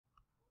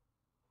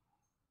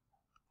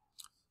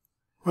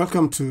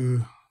Welcome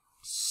to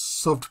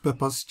Solved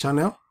Papers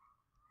channel.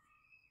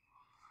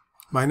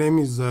 My name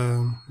is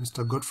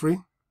Mr. Godfrey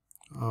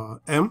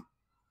M.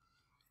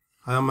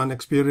 I am an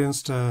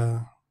experienced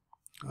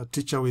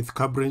teacher with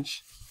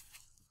Cambridge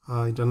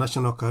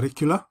International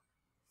Curricula.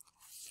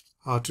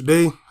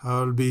 Today I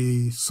will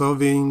be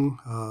solving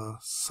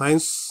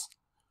science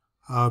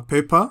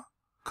paper,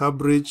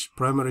 Cambridge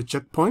Primary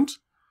Checkpoint.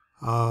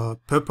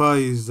 Paper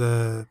is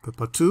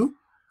paper 2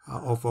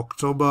 of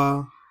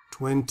October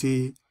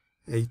 2018.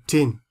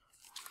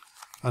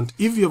 And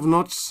if you have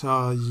not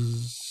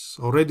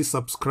already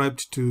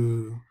subscribed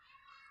to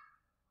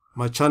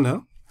my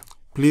channel,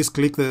 please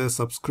click the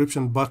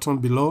subscription button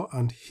below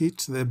and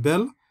hit the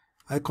bell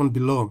icon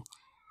below.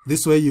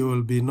 This way you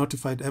will be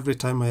notified every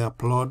time I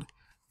upload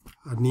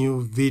a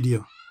new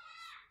video.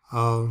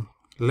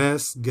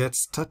 Let's get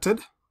started.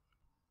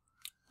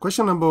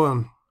 Question number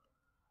 1.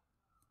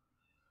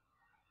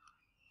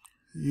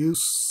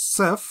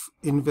 Yusuf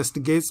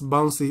investigates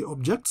bouncy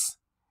objects.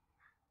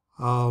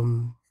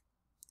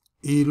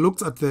 He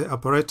looked at the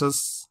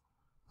apparatus.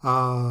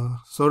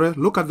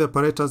 Look at the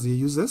apparatus he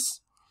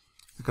uses.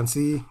 You can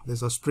see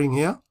there's a spring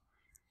here.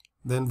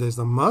 Then there's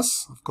a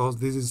mass. Of course,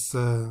 this is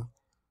a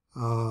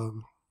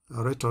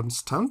return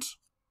stand.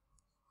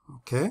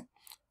 Okay.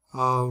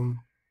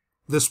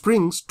 The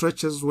spring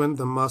stretches when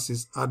the mass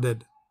is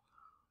added.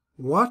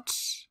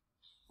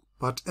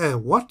 Part A,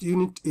 what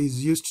unit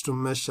is used to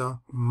measure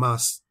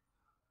mass?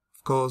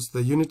 Of course,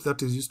 the unit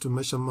that is used to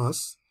measure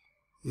mass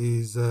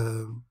is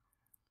a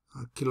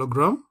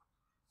kilogram.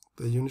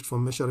 The unit for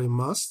measuring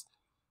mass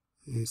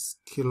is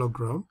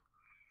kilogram.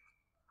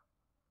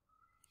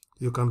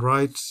 You can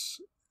write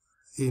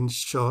in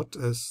short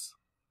as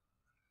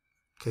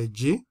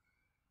kg.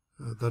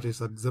 That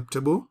is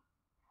acceptable.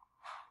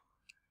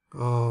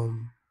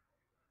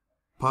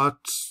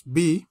 Part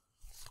B,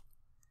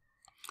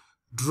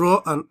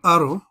 draw an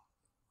arrow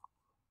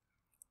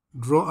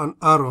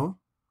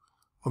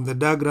on the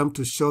diagram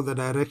to show the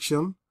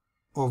direction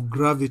of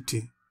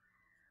gravity.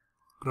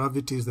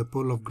 Gravity is the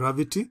pull of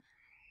gravity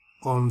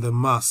on the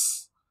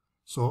mass.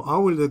 So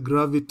how will the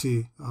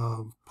gravity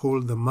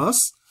pull the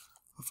mass?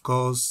 Of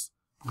course,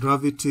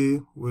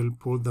 gravity will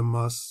pull the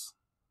mass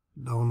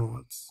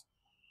downwards.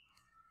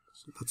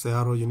 So that's the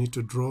arrow you need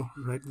to draw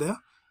right there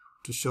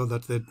to show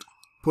that the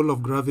pull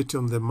of gravity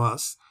on the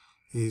mass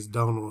is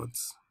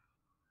downwards.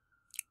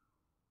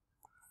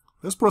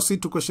 Let's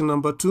proceed to question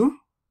number 2.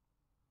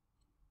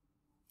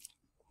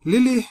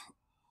 Lily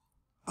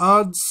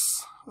adds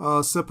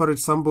separate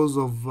samples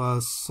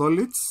of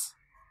solids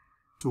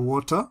to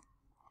water.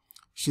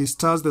 She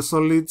stirs the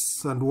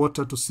solids and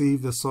water to see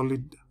if the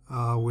solid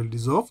will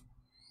dissolve.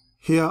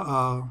 Here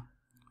are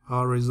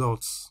our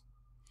results.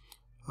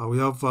 We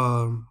have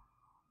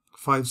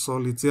 5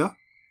 solids here: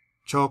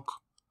 chalk,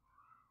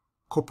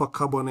 copper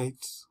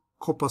carbonate,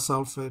 copper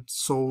sulfate,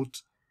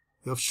 salt.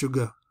 We have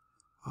sugar.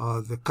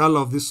 The color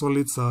of these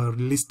solids are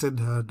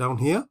listed down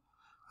here.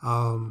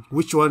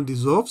 Which one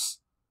dissolves?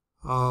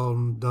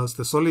 Does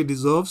the solid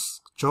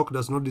dissolves? Chalk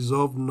does not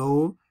dissolve,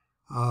 no.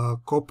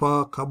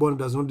 Copper, carbon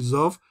does not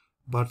dissolve,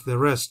 but the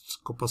rest,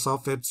 copper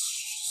sulfate,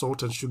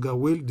 salt and sugar,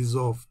 will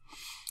dissolve.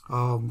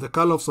 The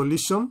color of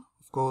solution,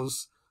 of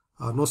course,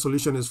 no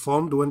solution is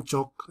formed when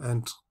chalk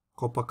and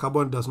copper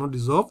carbon does not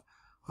dissolve.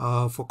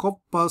 For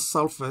copper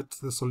sulfate,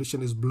 the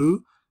solution is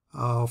blue.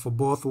 For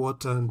both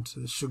water and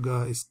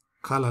sugar is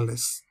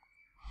colorless.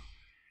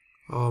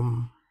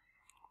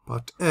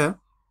 Part A,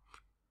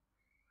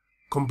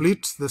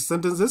 complete the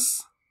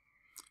sentences.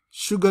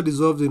 Sugar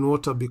dissolves in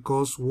water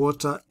because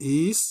water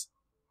is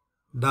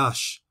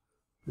dash.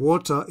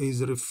 Water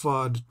is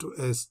referred to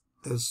as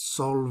a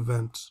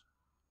solvent.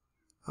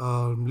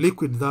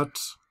 Liquid that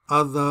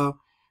other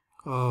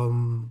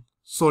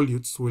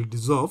solutes will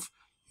dissolve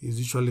is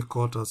usually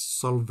called a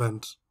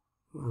solvent,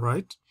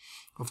 right?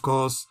 Of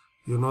course,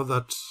 you know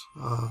that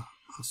a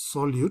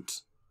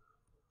solute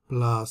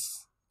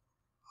plus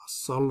a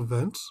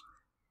solvent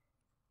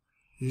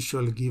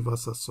usually give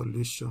us a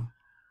solution.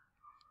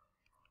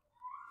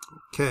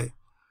 Okay.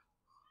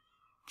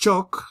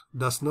 Chalk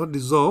does not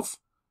dissolve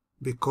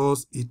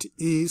because it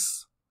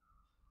is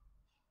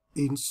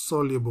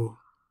insoluble.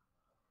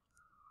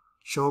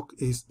 Chalk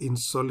is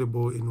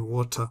insoluble in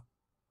water.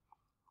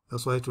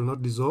 That's why it will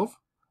not dissolve.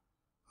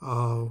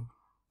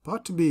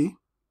 Part B,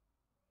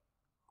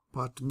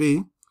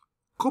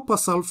 copper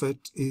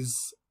sulfate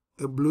is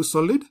a blue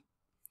solid.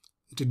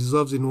 It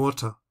dissolves in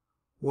water.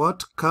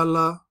 What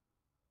color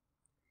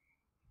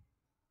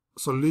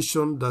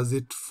solution does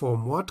it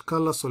form? What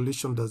color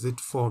solution does it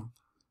form?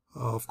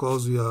 Of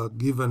course, we are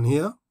given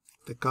here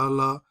the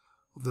color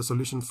of the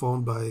solution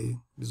formed by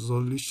the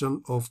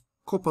solution of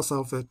copper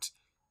sulfate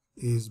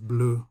is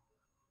blue.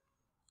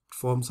 It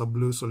forms a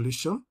blue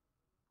solution.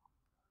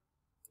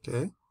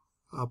 Okay.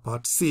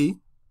 Part C,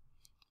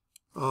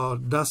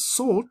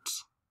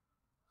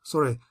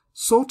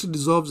 salt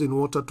dissolves in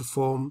water to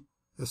form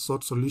a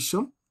salt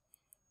solution.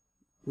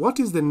 What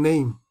is the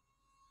name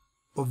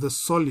of the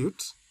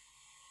solute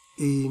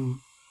in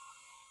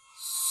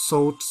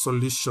salt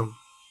solution?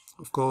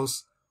 Of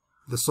course,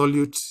 the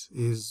solute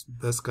is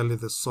basically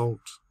the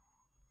salt.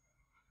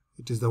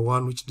 It is the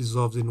one which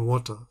dissolves in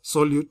water.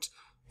 Solute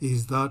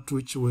is that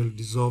which will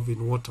dissolve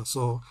in water.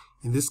 So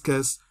in this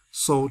case,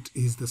 salt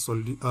is the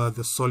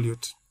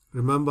solute.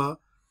 Remember,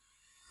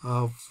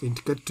 I've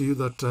indicated to you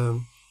that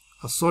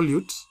a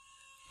solute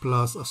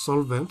plus a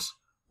solvent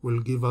will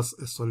give us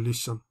a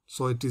solution.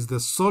 So it is the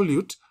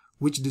solute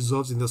which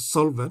dissolves in the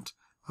solvent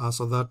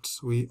so that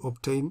we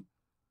obtain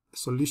a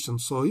solution.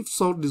 So if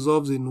salt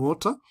dissolves in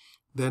water,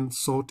 then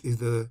salt is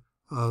the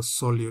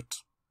solute.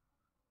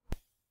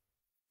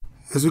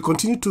 As we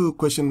continue to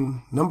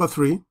question number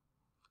 3,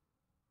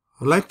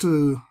 I'd like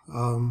to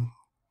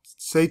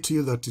say to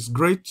you that it's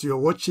great you're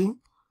watching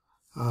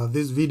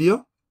this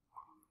video,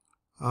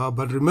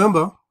 but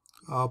remember,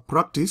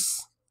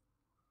 practice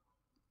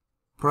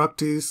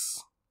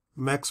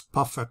makes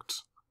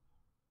perfect.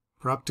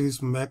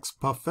 Practice makes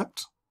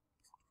perfect.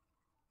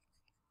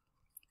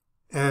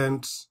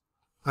 And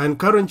I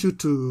encourage you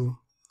to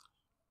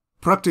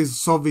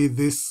practice solving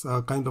these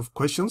kind of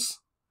questions.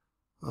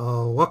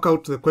 Work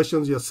out the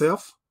questions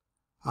yourself.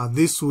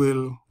 This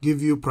will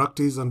give you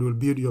practice and will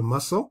build your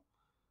muscle.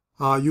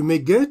 You may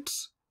get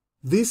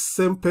these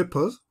same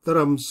papers that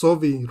I'm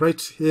solving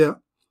right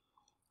here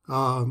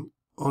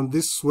on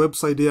this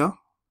website here,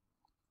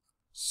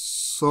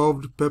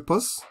 solved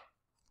papers,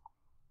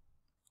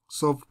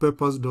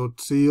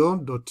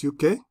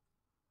 solvedpapers.co.uk.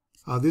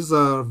 This is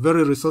a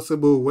very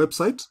resourceable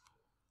website.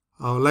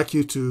 I would like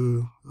you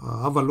to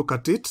have a look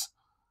at it.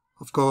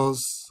 Of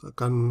course, I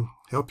can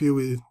help you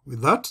with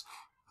that.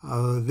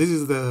 This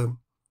is the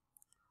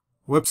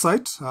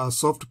website,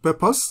 Solved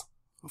Papers.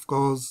 Of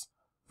course,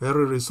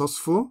 very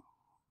resourceful.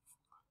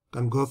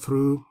 Can go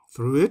through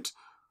it.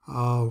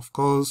 Of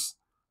course,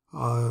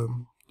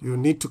 you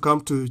need to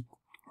come to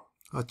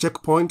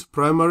Checkpoint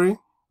Primary.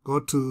 Go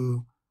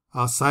to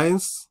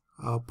Science,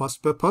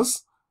 Past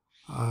Papers,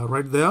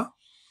 right there.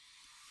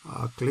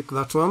 Click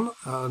that one,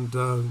 and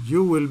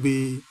you will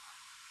be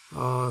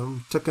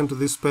taken to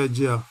this page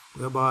here,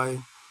 whereby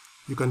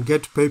you can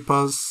get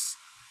papers,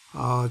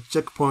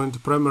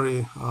 Checkpoint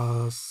Primary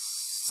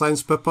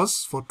Science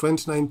papers for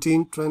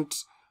 2019,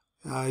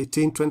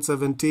 2018,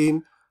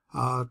 2017,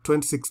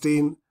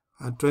 2016,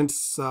 and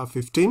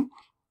 2015.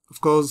 Of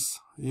course,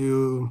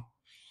 you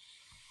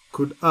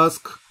could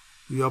ask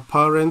your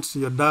parents,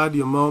 your dad,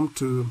 your mom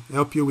to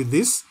help you with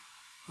this.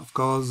 Of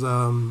course,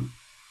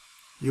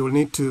 you will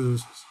need to,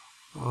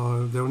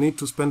 they will need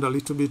to spend a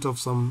little bit of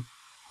some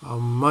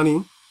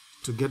money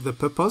to get the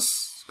papers.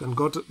 You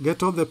can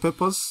get all the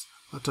papers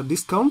at a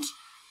discount.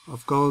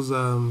 Of course,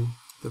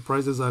 the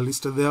prices are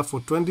listed there for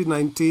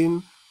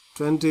 2019,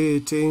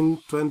 2018,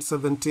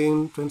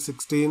 2017,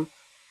 2016,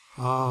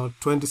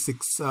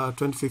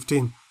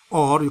 2015.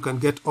 Or you can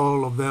get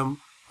all of them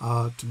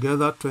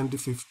together,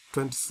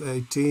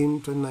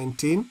 2018,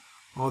 2019,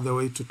 all the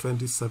way to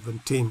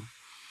 2017.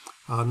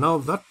 Now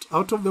that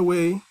out of the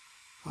way,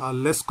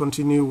 let's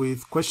continue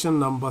with question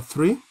number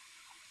 3. Let's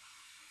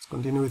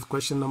continue with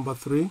question number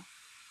 3.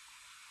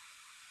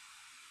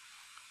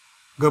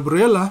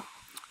 Gabriela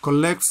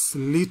collects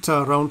litter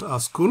around our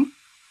school. You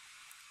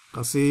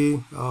can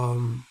see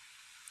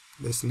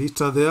there's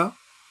litter there.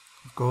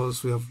 Of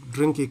course, we have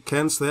drinking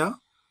cans there.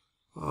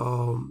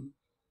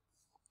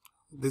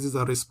 This is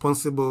a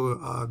responsible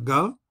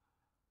girl.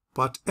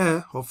 Part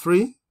A of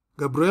 3.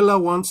 Gabriela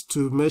wants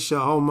to measure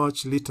how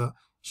much litter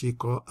she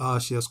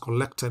has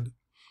collected.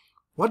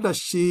 What does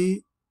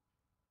she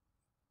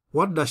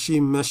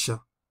measure?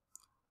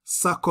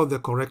 Circle the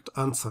correct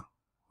answer.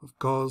 Of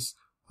course,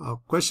 our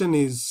question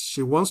is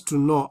she wants to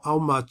know how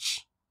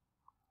much,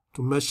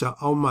 to measure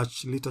how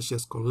much litter she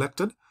has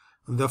collected,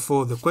 and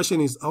therefore the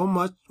question is how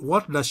much.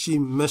 What does she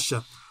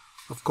measure?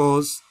 Of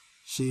course,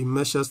 she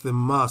measures the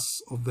mass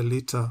of the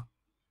litter.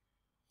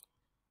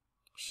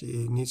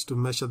 She needs to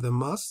measure the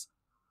mass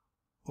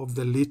of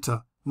the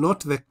litter,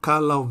 not the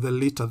color of the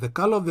litter. The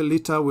color of the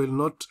litter will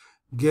not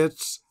get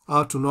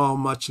her to know how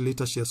much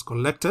litter she has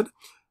collected,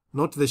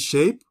 not the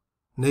shape,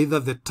 neither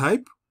the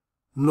type,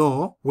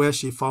 nor where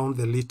she found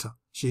the litter.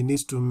 She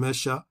needs to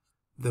measure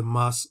the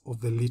mass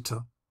of the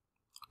litter.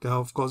 Okay,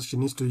 of course, she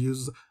needs to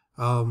use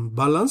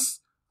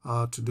balance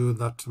to do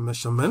that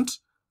measurement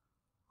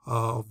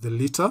of the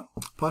litter.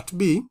 Part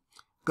B,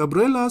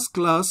 Gabriela's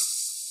class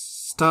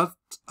start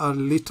a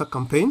litter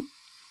campaign.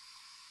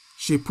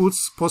 She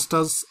puts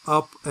posters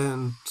up,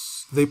 and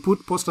they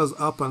put posters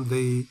up and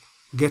they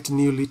get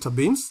new litter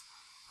bins.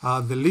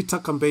 The litter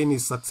campaign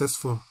is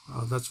successful.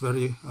 That's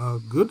very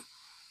good.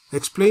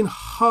 Explain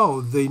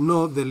how they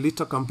know the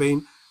litter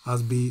campaign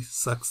has been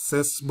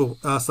successful.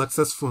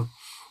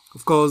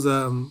 Of course,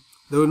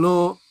 they will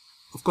know.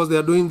 Of course, they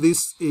are doing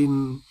this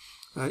in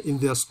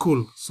their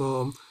school,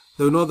 so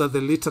they will know that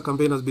the litter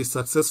campaign has been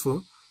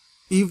successful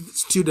if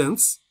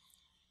students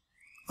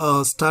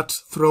start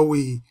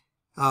throwing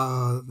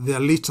their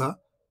litter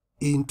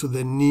into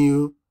the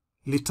new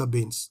litter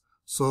bins.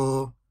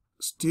 So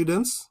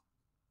students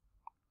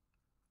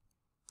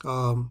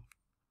are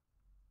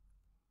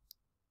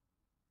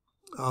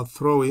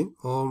throwing,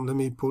 or let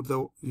me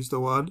use the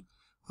word,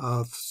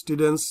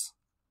 students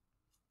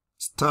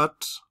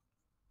start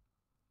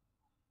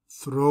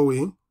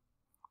throwing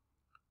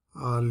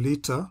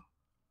liter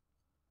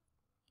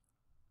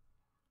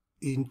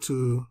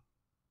into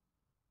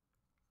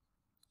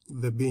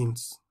the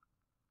bins.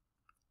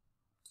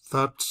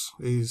 That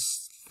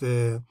is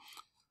the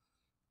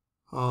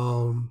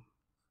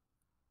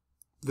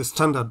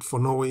standard for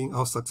knowing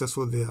how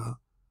successful their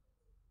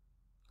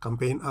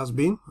campaign has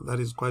been. That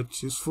is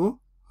quite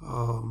useful.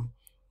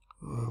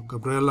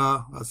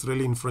 Gabriela has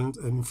really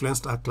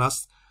influenced our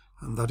class,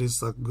 and that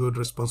is a good,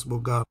 responsible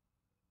girl.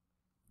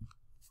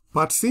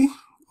 Part C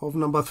of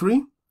number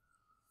 3.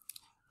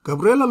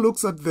 Gabriela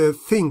looks at the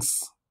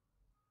things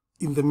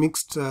in the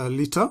mixed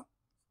litter.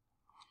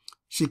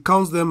 She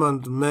counts them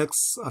and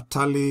makes a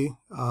tally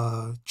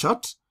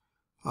chart.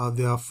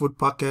 There are food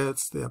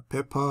packets, there are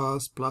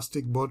papers,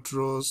 plastic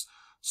bottles,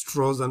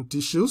 straws, and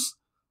tissues.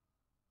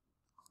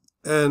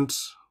 And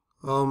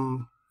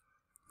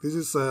this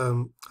is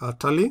a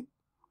tally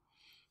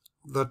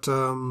that,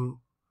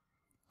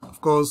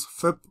 of course,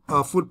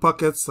 food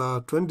packets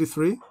are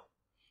 23.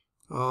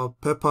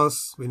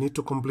 Papers, we need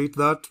to complete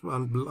that,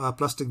 and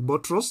plastic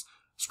bottles.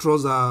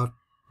 Straws are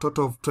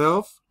total of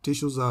 12.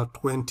 Tissues are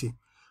 20.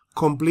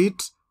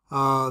 Complete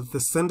the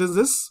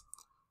sentences.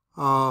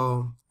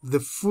 The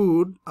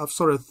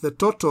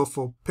total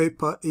for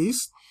paper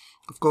is,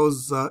 of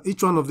course,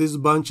 each one of these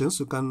bunches,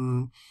 you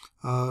can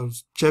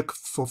check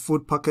for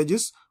food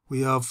packages.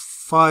 We have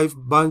 5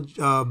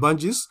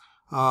 bunches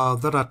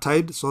that are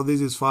tied. So this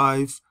is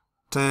 5,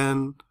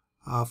 10,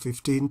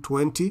 15,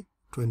 20,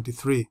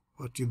 23.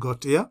 What you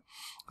got here.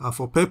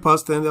 For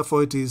papers, then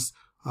therefore it is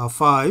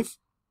 5,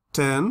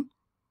 10,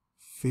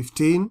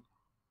 15,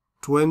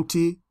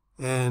 20,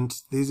 and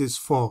this is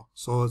 4.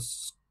 So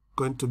it's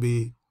going to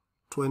be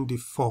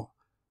 24.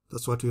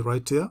 That's what we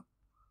write here.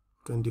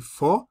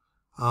 24.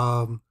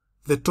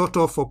 The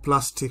total for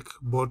plastic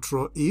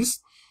bottle is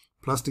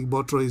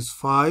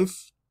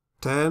 5,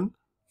 10,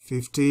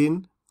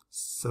 15,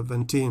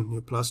 17.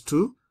 You plus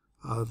 2.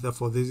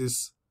 Therefore this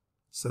is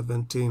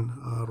 17.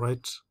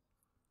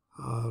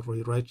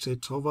 We write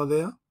it over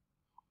there.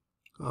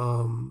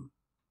 The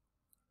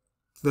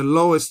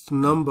lowest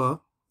number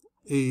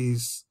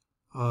is,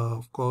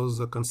 of course,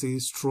 you can see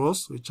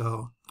straws, which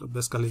are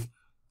basically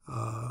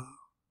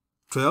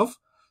 12.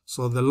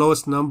 So the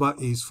lowest number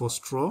is for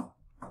straw.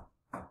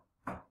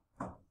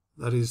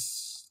 That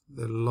is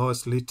the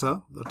lowest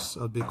liter that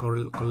shall be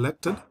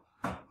collected.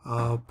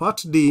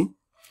 Part D,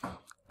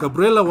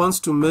 Gabriela wants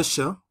to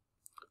measure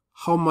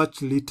how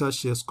much liter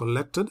she has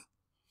collected.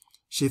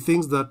 She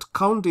thinks that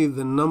counting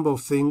the number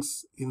of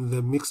things in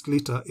the mixed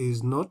litter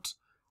is not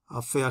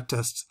a fair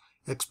test.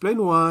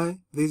 Explain why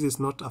this is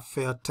not a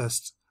fair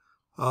test.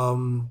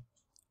 Of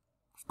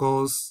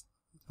course,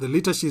 the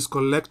litter she is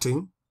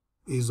collecting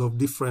is of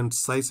different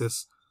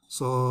sizes.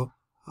 So,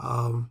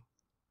 the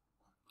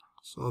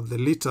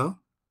litter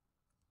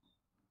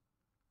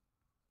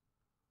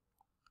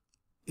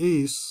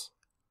is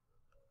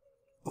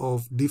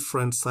of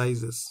different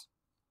sizes.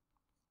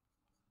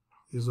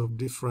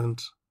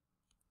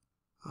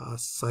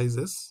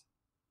 Sizes.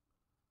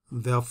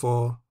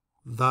 Therefore,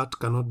 that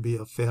cannot be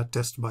a fair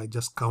test by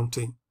just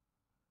counting.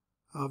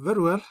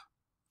 Very well.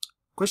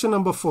 Question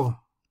number 4.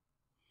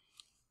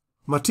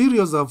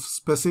 Materials have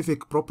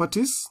specific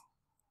properties.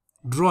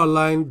 Draw a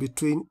line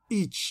between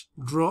each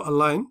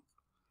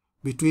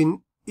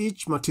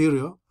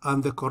material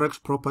and the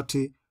correct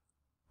property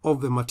of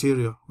the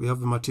material. We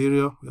have the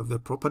material, we have the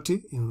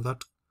property in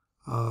that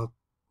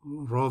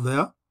row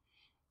there.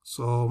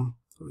 So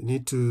we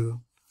need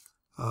to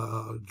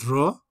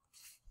draw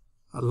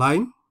a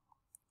line.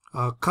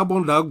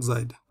 Carbon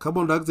dioxide.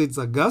 Carbon dioxide is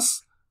a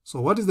gas.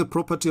 So what is the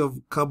property of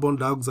carbon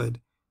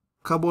dioxide?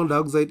 Carbon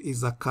dioxide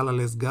is a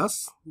colorless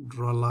gas.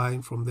 Draw a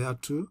line from there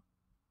to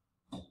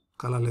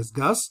colorless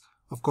gas.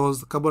 Of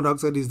course, carbon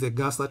dioxide is the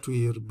gas that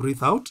we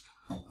breathe out.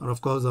 And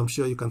of course, I'm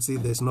sure you can see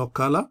there's no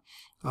color.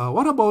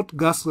 What about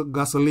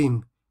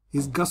gasoline?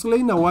 Is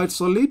gasoline a white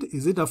solid?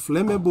 Is it a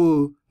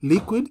flammable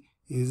liquid?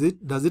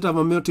 Does it have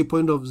a melting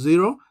point of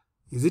 0?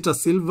 Is it a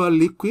silver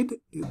liquid?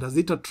 Does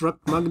it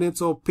attract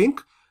magnets or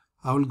pink?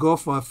 I will go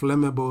for a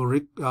flammable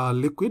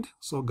liquid.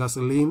 So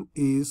gasoline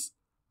is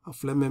a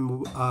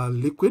flammable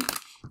liquid.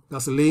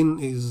 Gasoline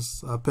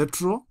is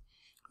petrol,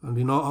 and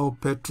you know how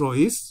petrol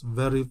is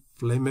very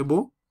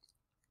flammable.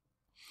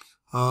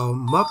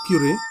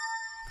 Mercury.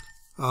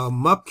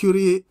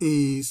 Mercury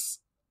is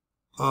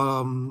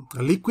a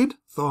liquid,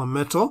 so a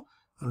metal,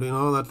 and you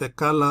know that the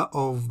color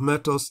of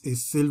metals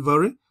is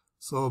silvery.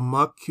 So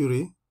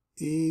mercury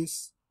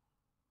is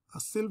a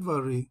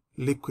silvery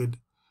liquid.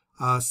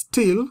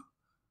 Steel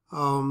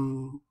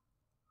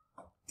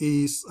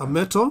is a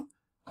metal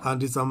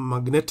and is a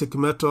magnetic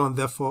metal, and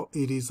therefore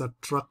it is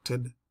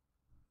attracted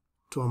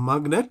to a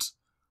magnet.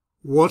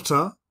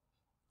 Water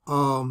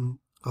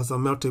has a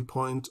melting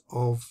point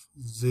of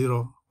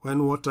 0.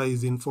 When water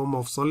is in form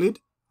of solid,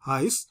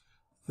 ice,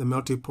 the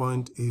melting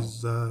point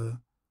is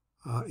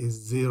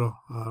 0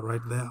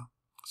 right there.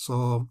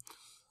 So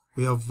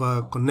we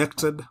have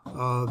connected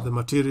the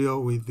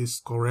material with this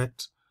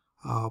correct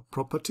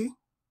property.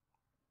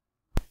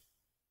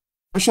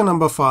 Question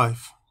number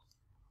 5.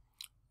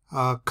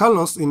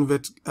 Carlos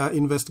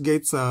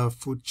investigates a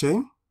food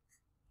chain.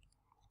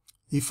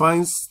 He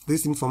finds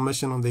this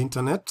information on the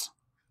internet.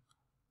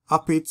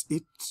 Aphids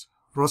eat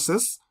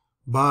roses,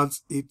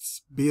 birds eat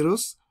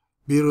beetles,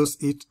 beetles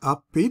eat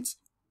aphids,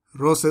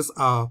 roses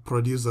are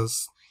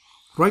producers.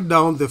 Write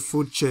down the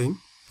food chain.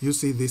 You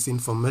see this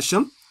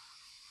information.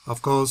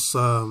 Of course,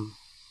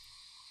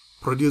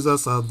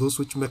 producers are those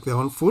which make their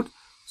own food.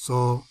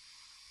 So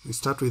we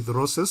start with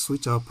roses,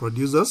 which are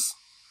producers.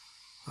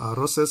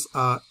 Roses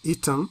are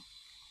eaten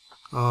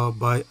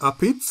by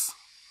aphids.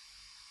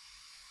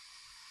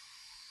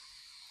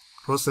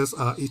 Roses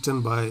are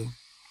eaten by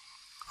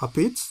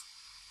aphids,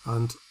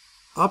 and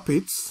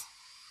aphids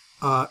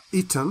are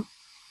eaten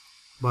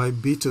by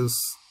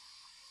beetles.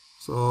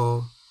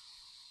 So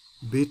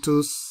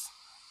beetles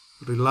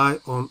rely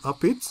on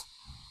aphids,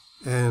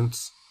 and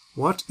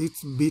what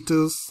eats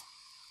beetles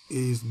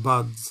is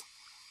birds.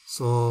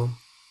 So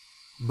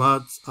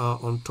birds are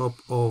on top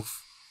of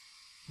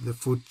the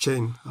food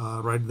chain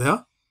right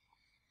there.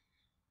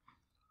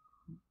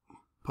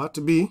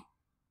 Part B.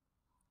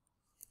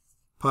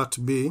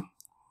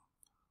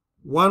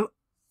 One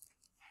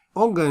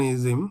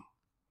organism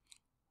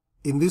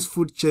in this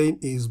food chain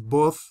is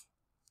both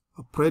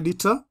a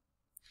predator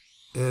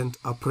and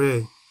a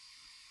prey.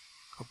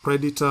 A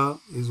predator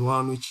is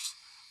one which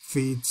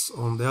feeds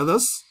on the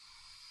others,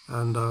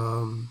 and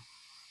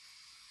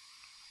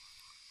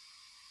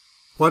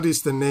what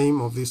is the name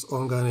of this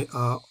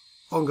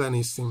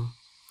organism?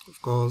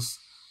 Of course,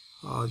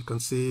 you can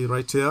see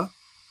right here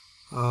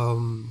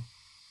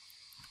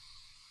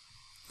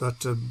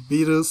that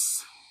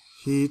beetles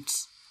eat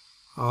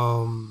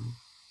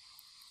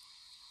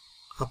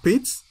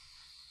aphids,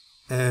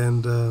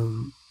 and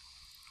you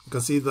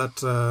can see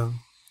that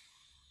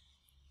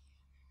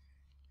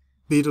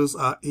beetles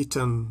are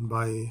eaten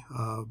by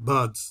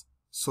birds.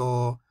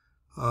 So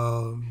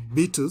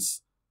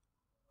beetles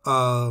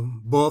are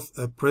both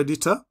a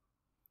predator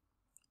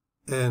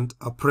and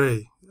a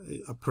prey.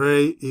 A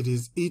prey, it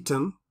is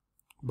eaten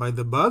by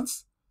the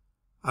birds,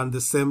 and at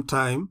the same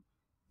time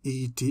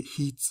it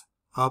eats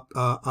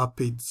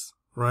aphids,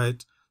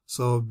 right?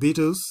 So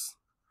beetles,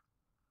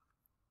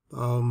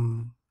 a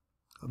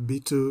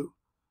beetle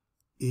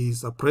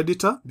is a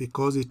predator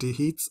because it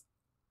eats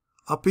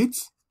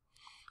aphids,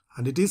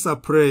 and it is a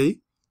prey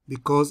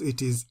because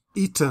it is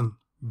eaten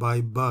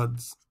by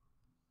birds.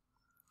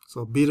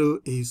 So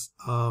beetle is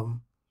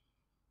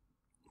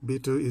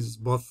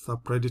both a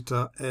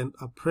predator and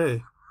a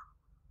prey.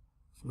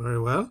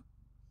 Very well.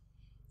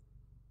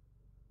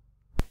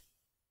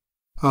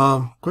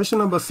 Question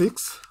number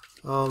 6.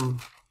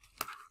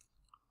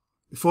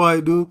 Before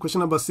I do question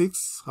number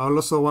 6, I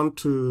also want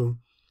to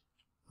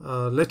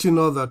let you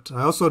know that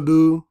I also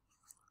do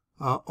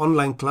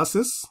online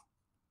classes.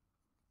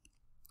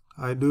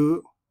 I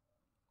do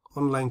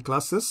online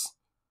classes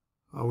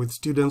with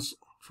students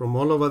from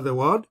all over the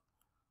world.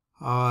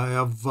 I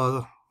have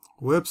a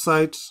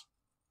website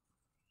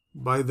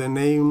by the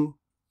name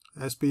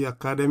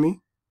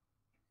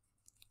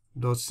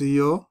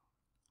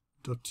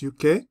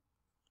spacademy.co.uk.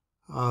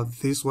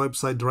 This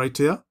website right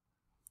here.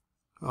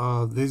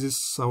 This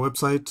is a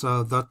website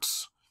that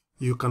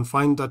you can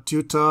find a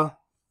tutor,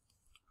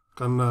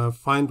 can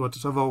find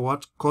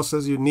what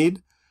courses you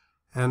need,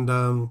 and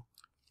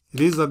it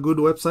is a good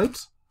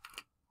website.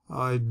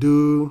 I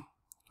do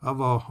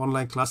have our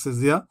online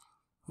classes there.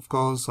 Of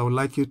course, I would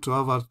like you to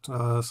have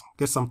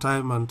get some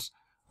time and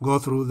go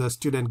through the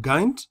student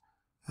guide,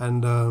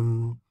 and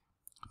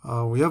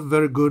we have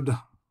very good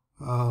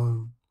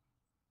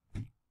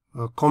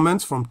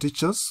comments from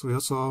teachers. We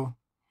also,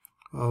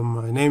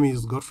 my name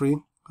is Godfrey,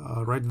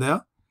 right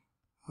there.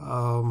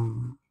 I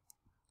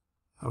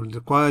will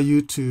require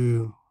you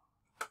to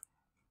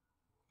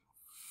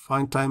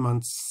find time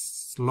and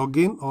log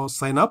in or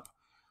sign up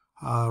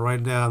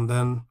right there, and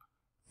then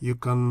you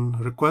can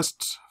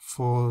request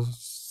for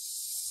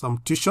some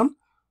tuition,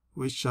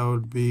 which I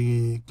would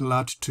be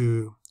glad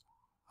to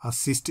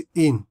assist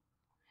in.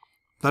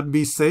 That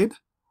being said,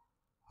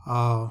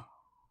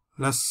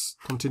 let's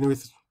continue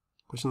with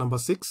question number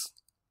 6.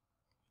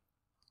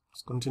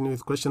 Let's continue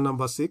with question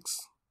number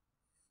 6.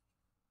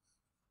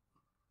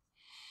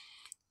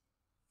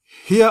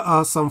 Here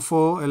are some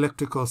 4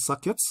 electrical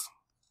circuits.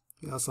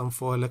 We have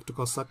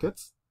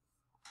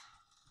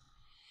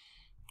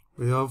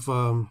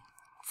 4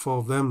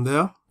 of them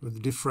there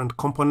with different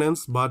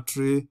components: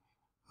 battery,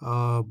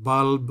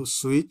 bulb,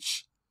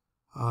 switch,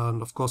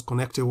 and of course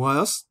connecting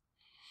wires.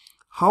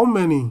 How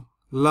many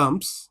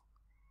lamps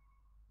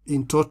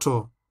in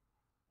total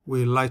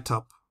will light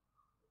up?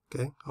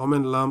 Okay, how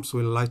many lamps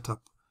will light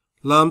up?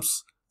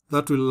 Lamps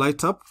that will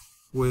light up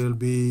will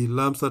be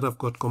lamps that have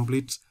got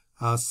complete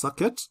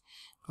circuit.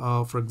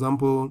 For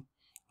example,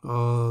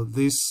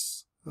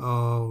 this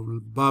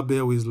bulb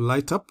here will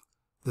light up.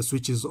 The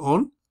switch is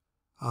on.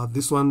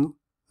 This one,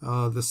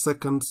 the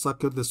second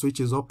circuit, the switch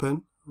is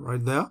open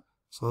right there,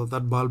 so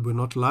that bulb will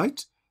not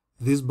light.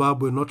 this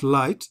bulb will not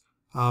light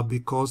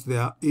because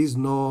there is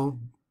no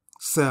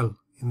cell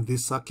in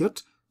this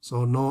circuit,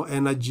 so no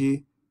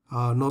energy,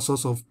 no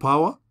source of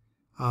power.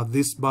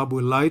 This bulb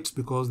will light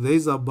because there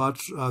is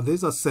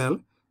a cell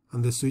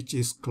and the switch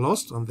is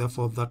closed, and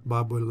therefore that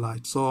bulb will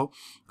light. So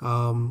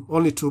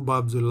only 2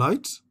 bulbs will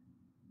light.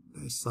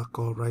 Let's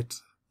circle right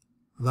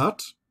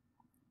that.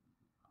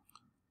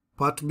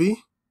 Part B.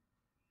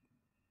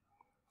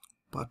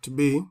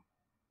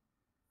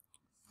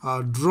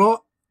 Draw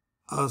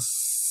a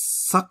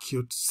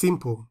circuit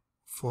simple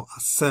for a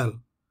cell.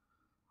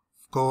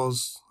 Of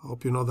course, I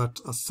hope you know that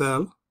a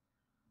cell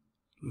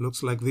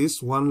looks like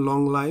this: 1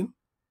 long line,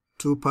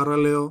 2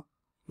 parallel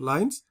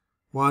lines.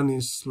 One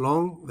is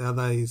long, the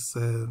other is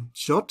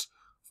short.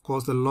 Of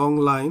course, the long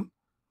line,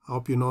 I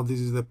hope you know this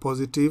is the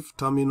positive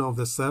terminal of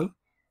the cell.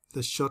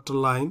 The short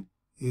line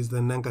is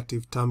the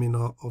negative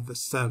terminal of the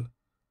cell.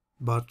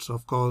 But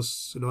of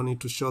course, you don't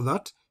need to show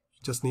that.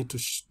 You just need to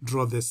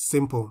draw the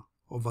symbol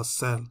of a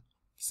cell.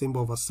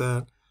 Symbol of a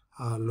cell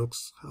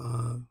looks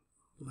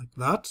like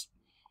that.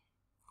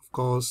 Of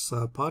course,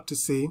 part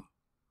C.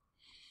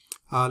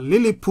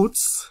 Lily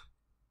puts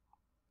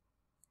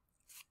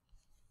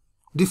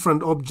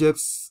different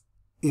objects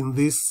in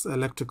this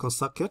electrical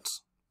circuit.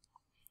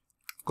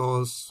 Of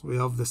course, we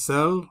have the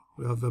cell,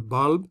 we have the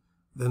bulb,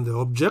 then the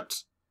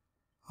object.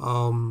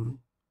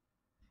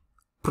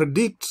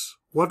 Predict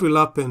what will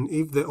happen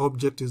if the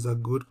object is a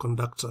good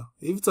conductor.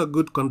 If it's a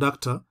good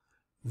conductor,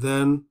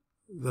 then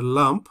the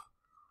lamp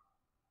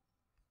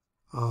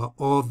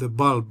or the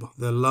bulb,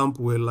 the lamp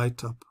will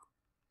light up.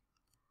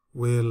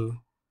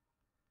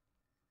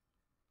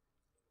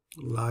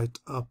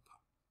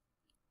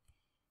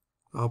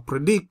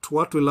 Predict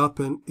what will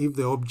happen if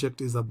the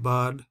object is a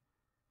bad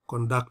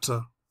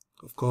conductor.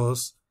 Of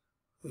course,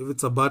 if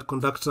it's a bad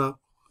conductor,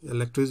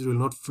 electricity will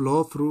not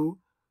flow through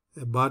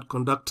a bad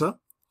conductor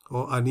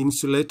or an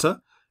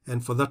insulator,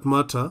 and for that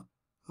matter,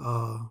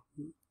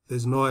 there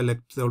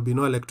will be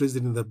no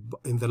electricity in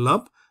the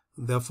lamp,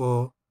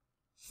 therefore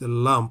the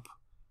lamp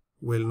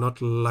will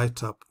not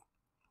light up.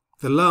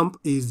 The lamp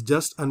is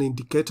just an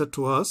indicator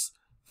to us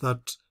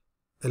that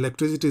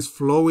electricity is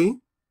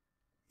flowing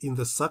in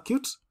the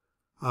circuit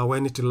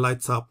when it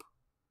lights up.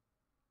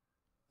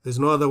 There's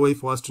no other way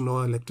for us to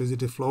know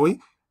electricity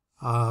flowing.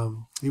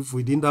 If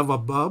we didn't have a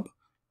bulb,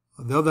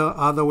 the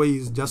other way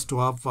is just to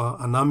have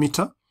an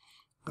ammeter,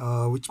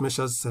 which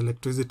measures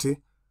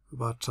electricity.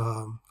 But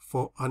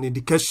for an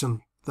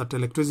indication that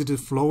electricity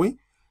is flowing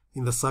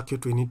in the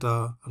circuit, we need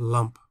a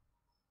lamp.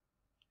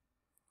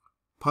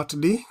 Part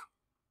D.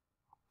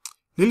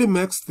 Lily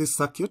makes this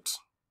circuit.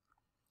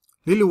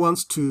 Lily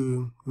wants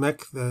to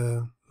make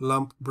the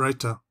lamp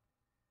brighter.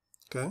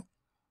 Okay,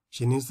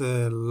 she needs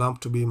the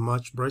lamp to be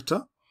much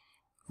brighter.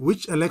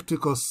 Which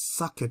electrical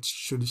circuit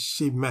should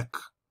she make?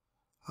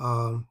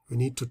 We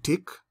need to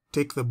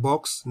take the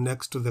box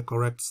next to the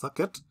correct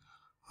circuit.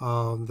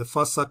 The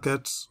first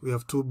circuit, we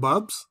have 2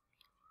 bulbs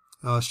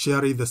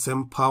sharing the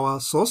same power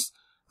source,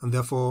 and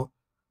therefore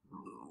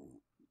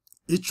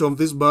each of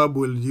these bulbs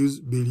will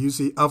be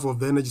using half of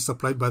the energy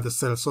supplied by the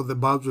cell, so the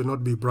bulbs will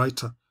not be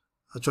brighter.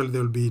 Actually, they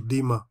will be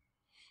dimmer.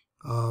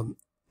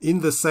 In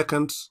the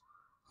second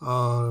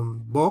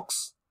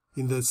box,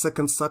 in the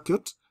second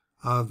circuit,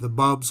 the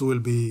bulbs will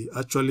be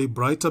actually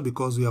brighter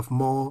because we have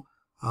more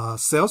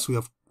cells. We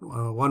have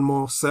 1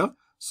 more cell,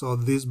 so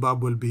this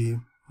bulb will be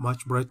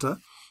much brighter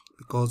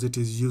because it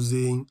is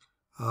using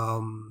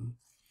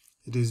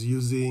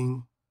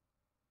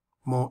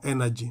more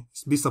energy.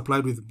 It's be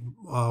supplied with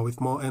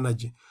more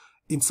energy.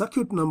 In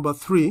circuit number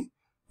 3,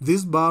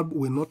 this bulb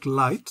will not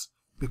light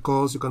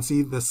because you can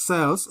see the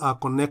cells are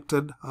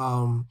connected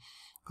wrong.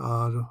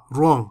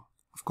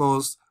 Of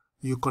course,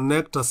 you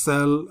connect a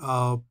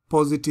cell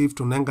positive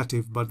to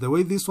negative, but the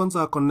way these ones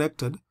are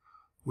connected,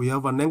 we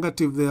have a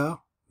negative there,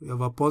 we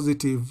have a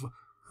positive,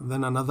 and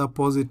then another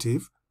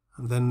positive,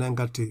 and then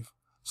negative.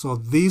 So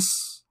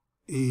this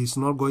is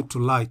not going to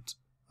light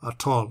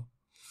at all.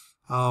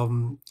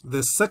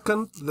 The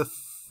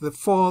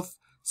fourth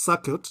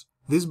circuit,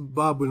 this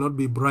bulb will not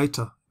be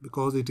brighter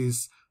because it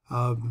is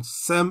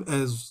same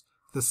as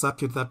the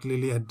circuit that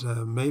Lily had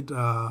made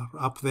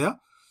up there.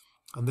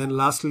 And then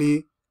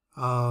lastly,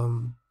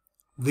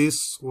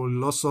 this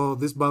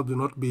bulb will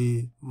not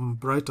be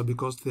brighter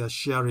because they are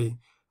sharing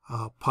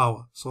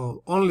power.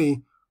 So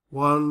only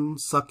one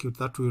circuit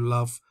that will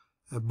have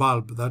a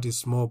bulb that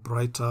is more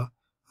brighter,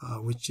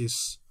 which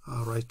is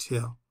right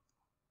here.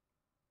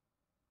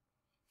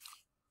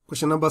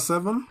 Question number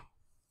 7.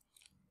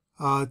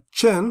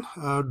 Chen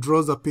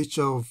draws a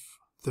picture of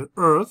the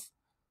Earth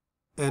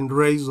and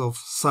rays of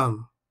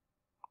sunlight.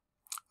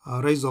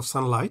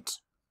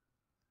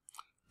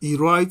 He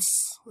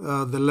writes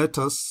the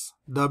letters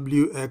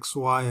W, X,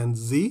 Y, and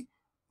Z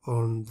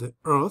on the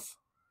Earth.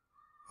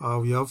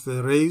 We have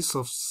the rays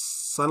of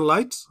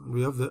sunlight.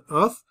 We have the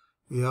Earth.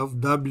 We have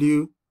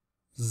W,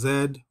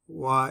 Z,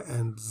 Y,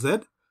 and Z,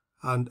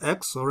 and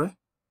X, sorry.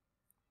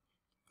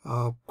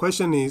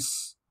 Question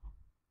is,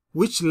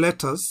 which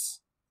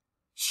letters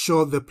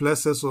show the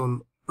places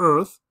on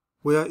Earth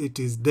where it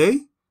is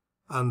day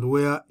and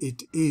where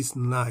it is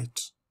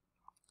night.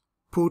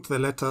 Put the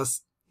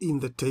letters in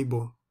the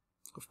table.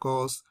 Of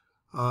course,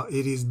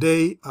 it is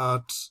day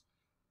at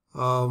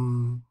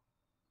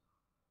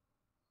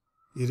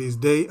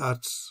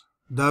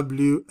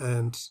W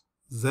and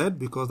Z,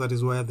 because that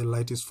is where the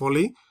light is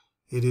falling.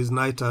 It is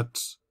night at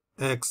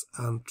X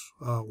and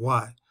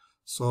Y.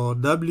 So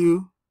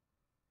W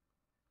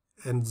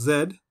and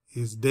Z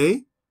is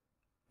day,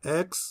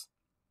 X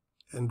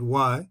and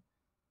Y,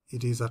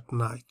 it is at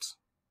night.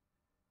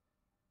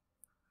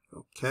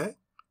 Okay,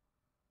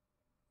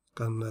 you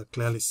can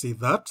clearly see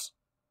that.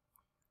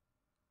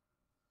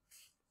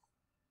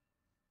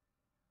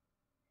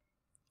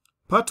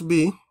 Part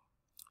B,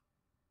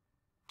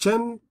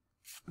 Chen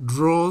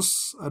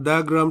draws a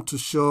diagram to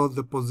show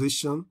the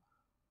position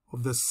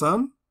of the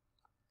Sun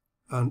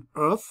and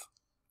Earth.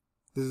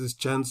 This is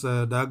Chen's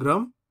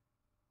diagram.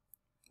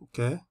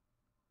 Okay,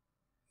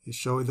 he's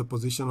showing the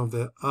position of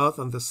the Earth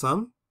and the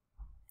Sun.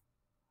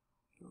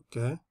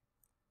 Okay,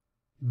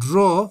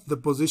 draw the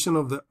position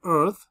of the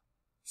Earth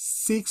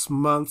 6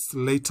 months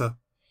later.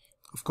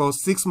 Of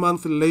course, 6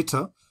 months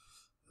later,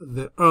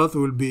 the Earth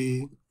will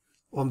be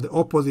on the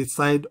opposite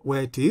side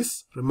where it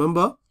is.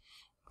 Remember,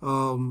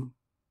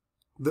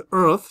 the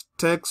Earth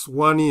takes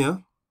 1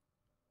 year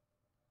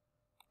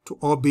to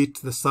orbit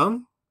the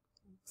Sun.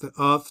 The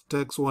Earth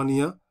takes 1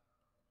 year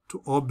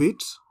to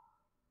orbit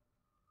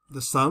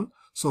the Sun.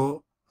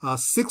 So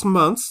 6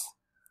 months,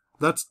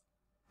 that's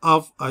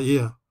half a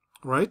year,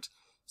 right?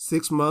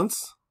 6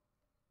 months.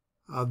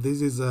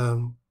 This is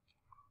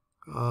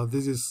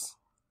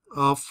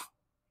half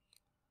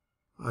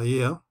a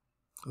year,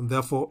 and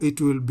therefore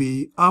it will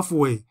be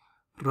halfway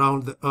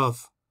round the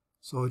Earth.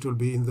 So it will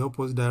be in the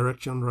opposite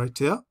direction right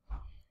here.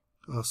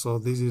 So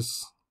this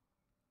is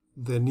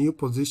the new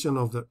position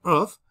of the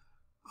Earth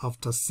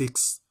after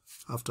six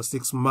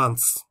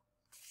months.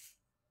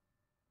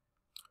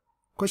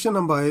 Question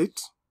number 8.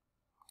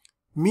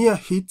 Mia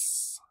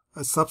heats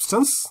a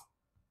substance.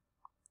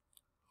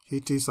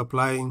 Heat is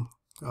applying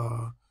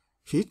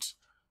heat.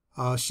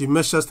 She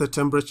measures the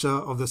temperature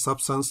of the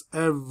substance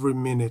every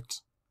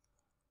minute.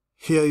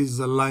 Here is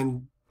a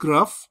line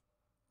graph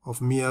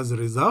of Mia's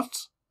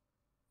result.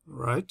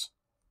 Right?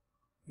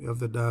 You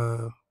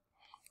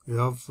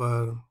have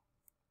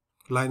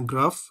line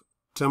graph,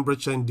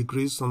 temperature in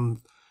degrees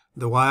on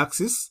the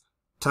y-axis,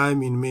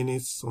 time in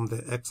minutes on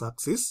the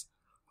x-axis.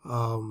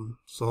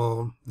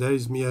 So there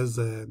is Mia's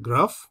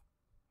graph.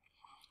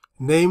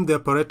 Name the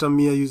apparatus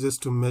Mia uses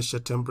to measure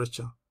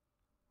temperature.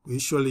 We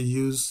usually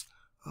use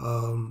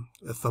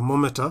a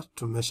thermometer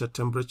to measure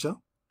temperature.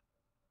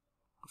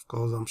 Of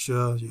course, I'm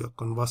sure you are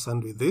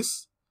conversant with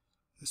this,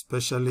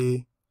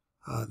 especially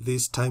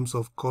these times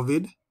of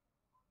COVID.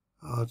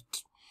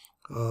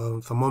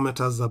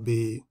 Thermometers will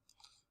be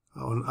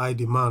on high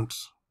demand.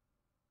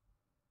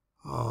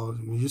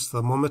 You use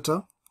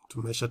thermometer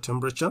to measure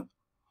temperature.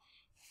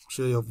 I'm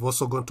sure you have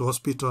also gone to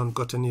hospital and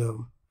gotten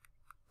your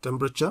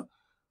temperature.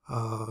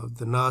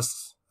 The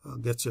nurse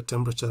gets your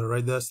temperature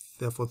right there.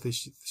 Therefore,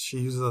 she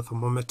uses a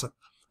thermometer.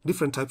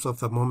 Different types of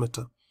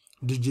thermometer,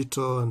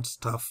 digital and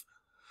stuff.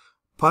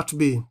 Part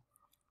B.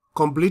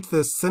 Complete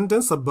the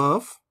sentence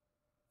above.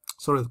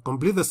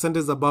 Complete the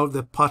sentence about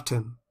the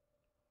pattern.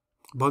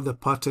 About the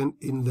pattern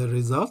in the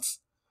results.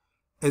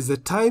 As the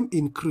time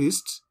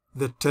increased,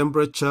 the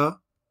temperature,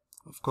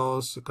 of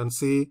course, you can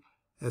see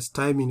as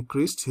time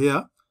increased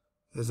here,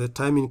 as the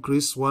time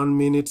increased 1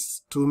 minute,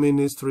 2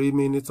 minutes, 3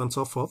 minutes, and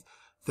so forth,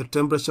 the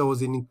temperature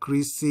was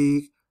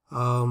increasing.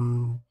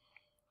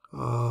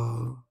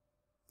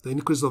 The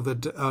increase of the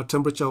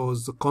temperature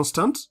was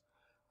constant.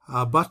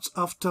 But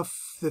after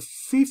the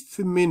 5th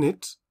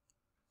minute,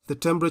 the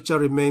temperature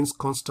remains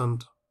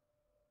constant,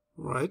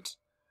 right?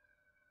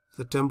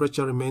 The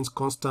temperature remains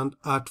constant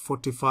at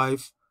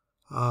 45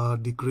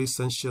 degrees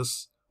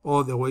Celsius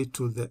all the way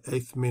to the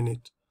 8th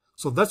minute.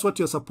 So that's what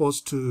you're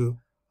supposed to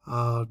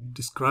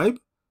describe.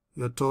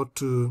 You're told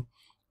to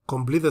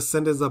complete the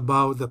sentence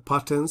about the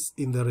patterns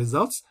in the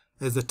results.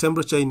 As the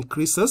temperature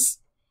increases,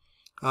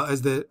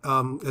 as the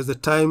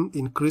time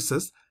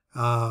increases,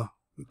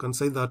 we can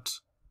say that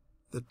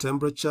the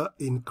temperature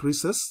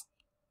increases,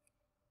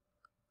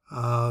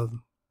 of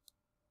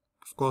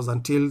course,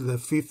 until the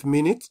 5th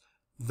minute,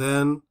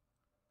 then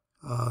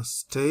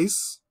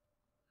stays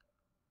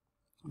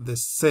the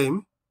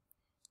same.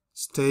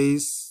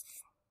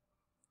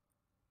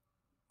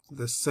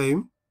 The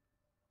same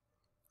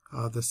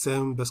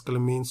basically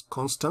means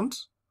constant.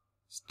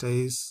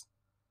 Stays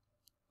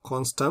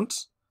constant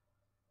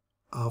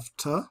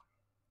after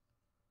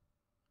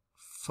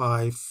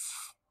 5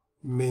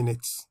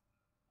 minutes.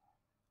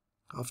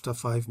 After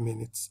 5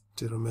 minutes,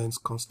 it remains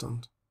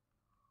constant.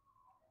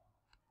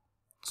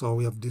 So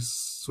we have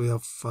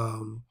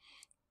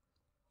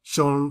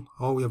shown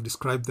how we have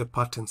described the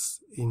patterns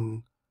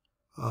in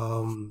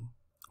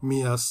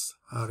Mia's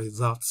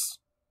results.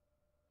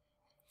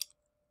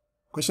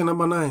 Question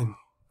number 9.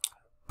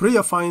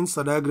 Priya finds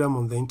a diagram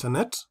on the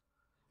internet.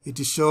 It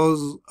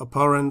shows a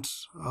parent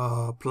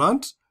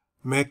plant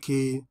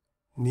making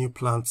new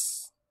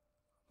plants.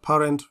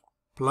 Parent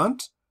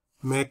plant,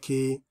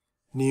 making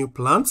new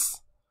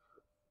plants.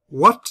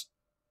 What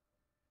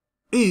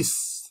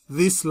is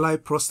this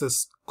life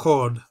process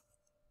called?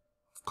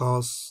 Of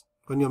course,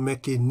 when you're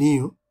making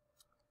new,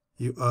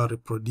 you are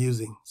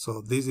reproducing.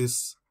 So this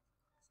is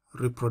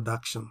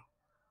reproduction.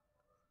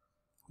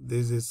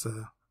 This is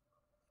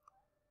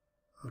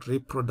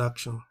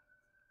reproduction.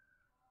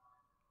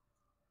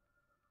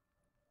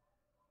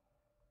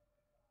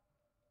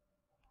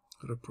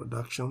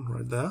 Reproduction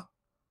right there.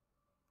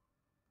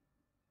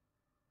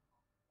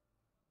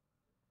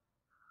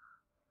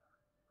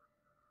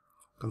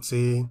 You can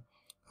see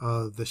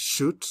the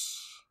shoot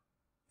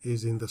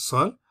is in the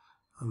soil,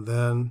 and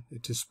then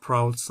it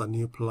sprouts a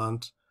new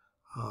plant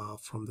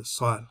from the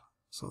soil.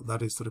 So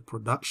that is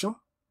reproduction.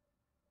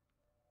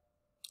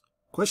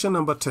 Question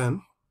number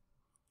 10.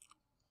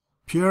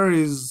 Pierre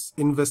is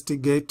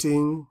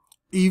investigating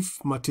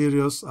if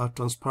materials are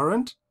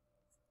transparent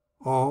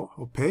or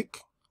opaque.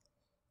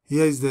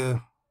 Here is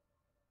the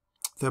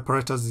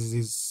apparatus he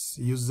is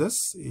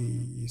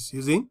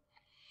using.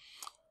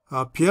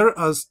 Pierre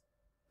has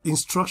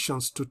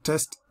instructions to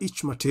test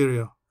each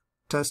material.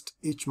 Test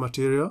each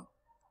material.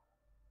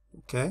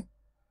 Okay.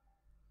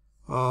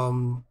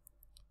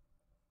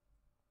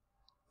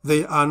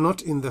 They are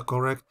not in the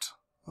correct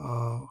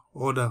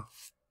order.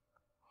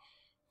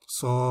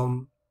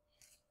 So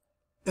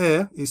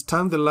A is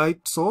turn the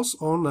light source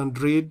on and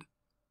read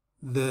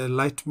the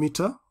light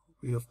meter.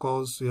 We have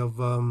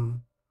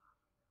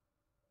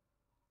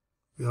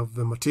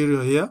the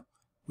material here.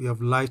 We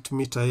have light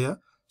meter here.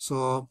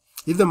 So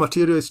if the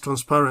material is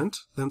transparent,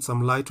 then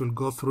some light will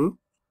go through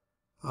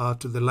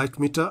to the light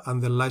meter,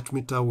 and the light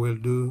meter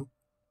will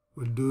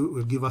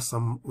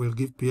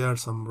give Pierre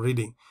some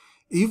reading.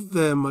 If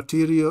the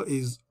material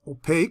is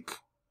opaque,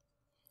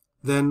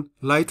 then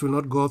light will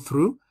not go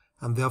through,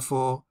 and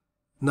therefore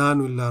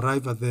none will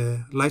arrive at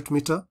the light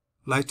meter.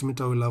 Light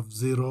meter will have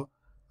zero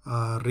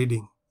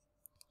reading.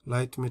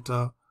 Light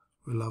meter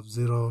will have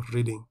zero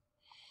reading.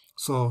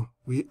 So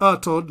we are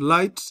told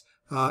A,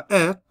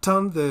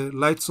 turn the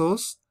light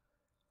source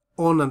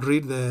on and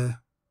read the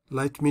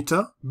light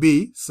meter.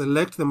 B,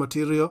 select the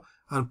material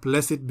and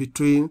place it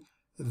between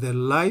the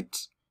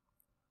light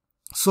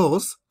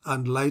source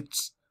and light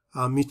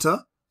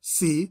meter.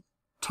 C,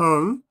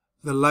 turn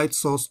the light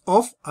source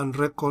off and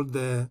record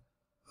the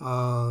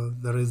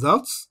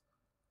results.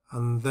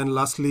 And then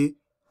lastly,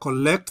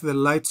 collect the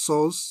light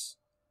source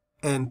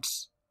and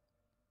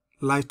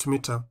light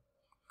meter.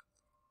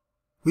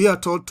 We are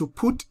told to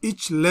put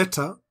each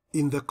letter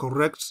in the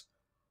correct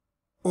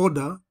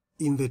order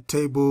in the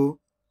table.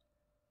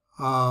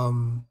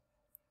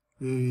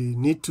 We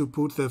need to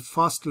put the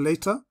first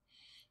letter,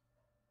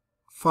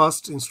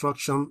 first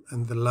instruction,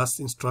 and the last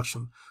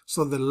instruction.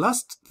 So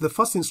the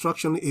first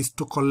instruction is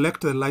to collect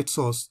the light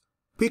source,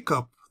 pick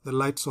up the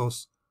light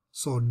source.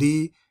 So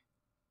D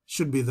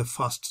should be the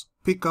first.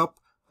 Pick up,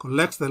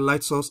 collect the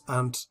light source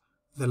and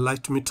the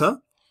light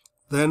meter.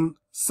 Then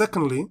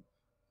secondly,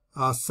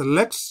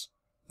 select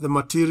the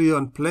material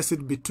and place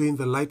it between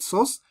the light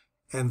source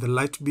and the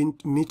light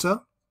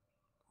meter.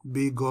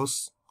 B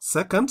goes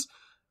second.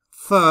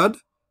 Third,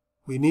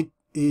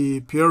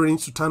 Pierre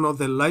needs to turn off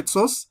the light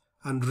source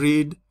and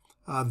read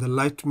the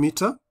light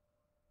meter.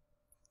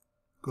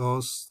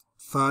 Goes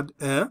third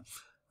A.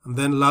 And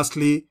then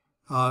lastly,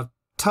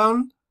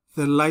 turn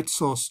the light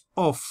source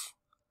off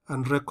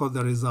and record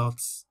the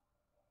results.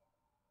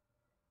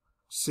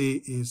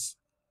 C is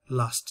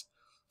last.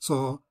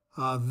 So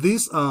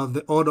these are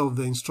the order of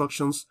the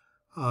instructions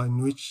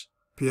in which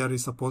Pierre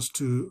is supposed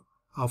to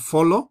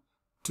follow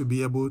to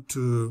be able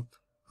to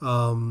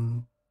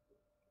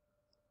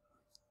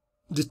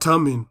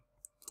determine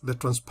the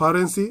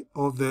transparency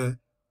or the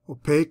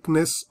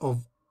opaqueness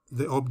of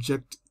the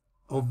object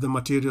of the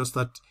materials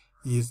that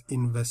he is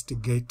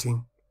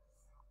investigating.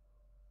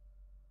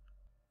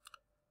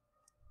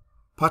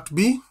 Part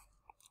B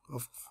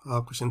of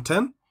question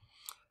 10.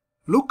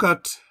 Look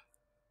at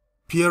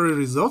Pierre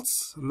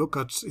results. Look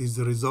at his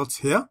results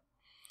here.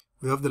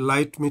 We have the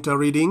light meter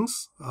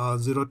readings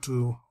 0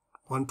 to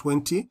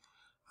 120,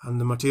 and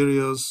the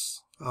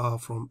materials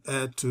from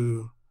A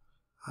to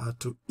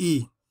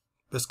E,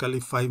 basically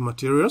 5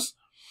 materials.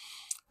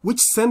 Which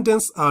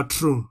sentence are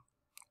true?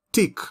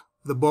 Tick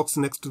the box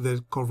next to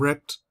the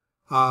correct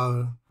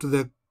to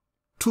the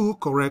 2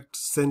 correct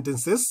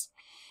sentences.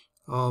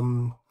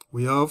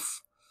 We have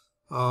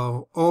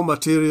all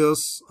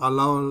materials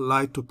allow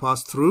light to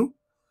pass through.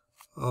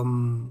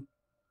 Of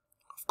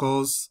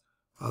course,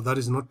 that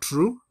is not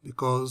true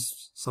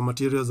because some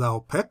materials are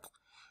opaque.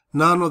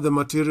 None of the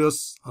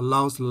materials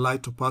allows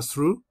light to pass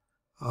through.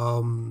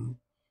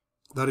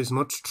 That is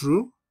not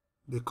true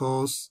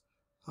because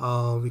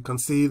we can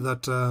see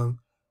that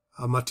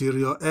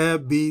material A,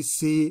 B,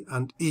 C,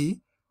 and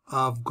E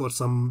have got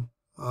some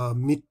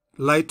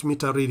light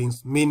meter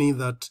readings, meaning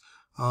that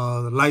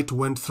light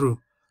went through.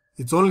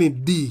 It's only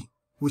D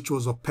which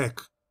was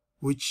opaque,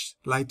 which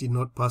light did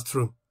not pass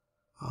through.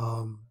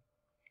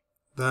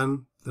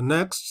 Then the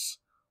next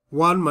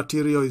one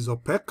material is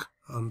opaque,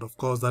 and of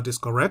course that is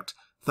correct.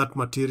 That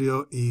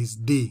material is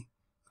D.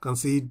 can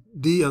see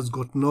D has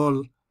got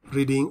no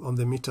reading on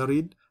the meter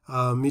read,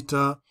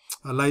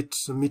 light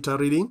meter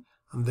reading,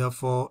 and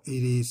therefore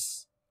it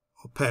is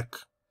opaque.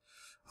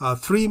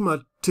 3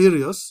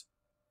 materials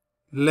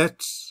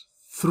let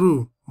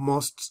through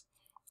most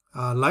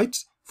light.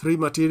 3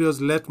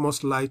 materials let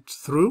most light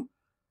through.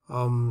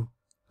 Can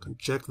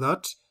check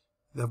that.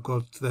 They've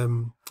got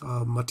them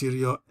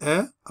material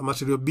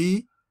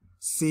B,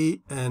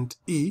 C, and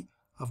E.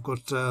 I've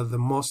got the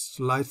most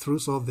light through,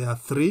 so there are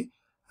 3,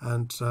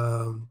 and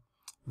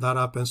that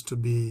happens to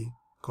be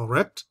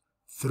correct.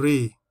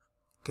 3,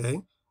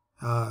 okay.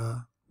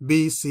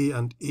 B, C,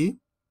 and E.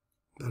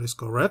 That is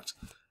correct.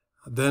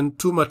 Then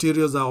 2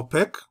 materials are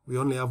opaque. We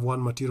only have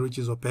 1 material which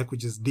is opaque,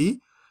 which is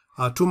D.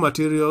 2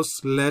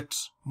 materials let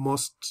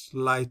most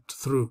light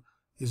through.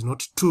 It's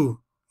not 2,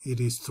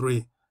 it is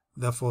 3.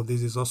 Therefore,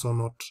 this is also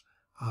not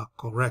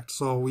correct.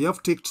 So we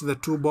have ticked the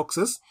 2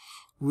 boxes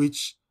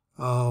which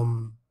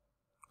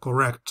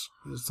correct.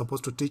 We're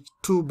supposed to tick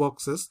 2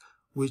 boxes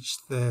which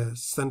the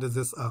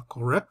sentences are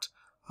correct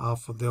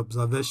for the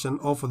observation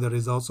or for the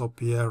results of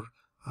Pierre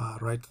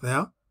right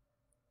there.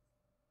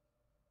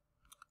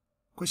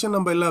 Question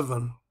number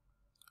 11.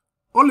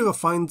 Oliver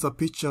finds a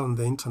picture on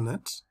the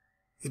internet.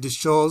 It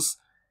shows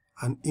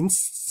an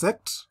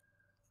insect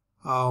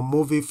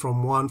moving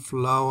from one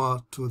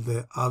flower to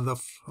the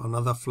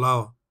another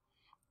flower.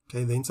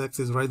 Okay, the insect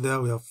is right there.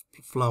 We have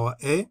flower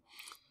A,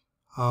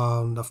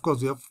 and of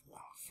course we have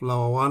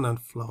flower 1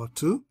 and flower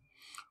 2.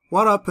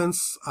 What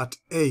happens at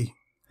A?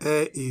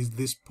 A is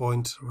this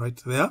point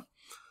right there.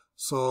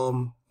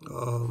 So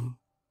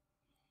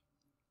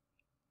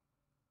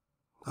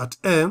at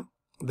A,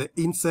 the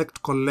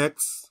insect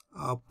collects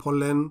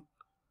pollen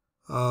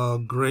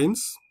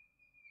grains.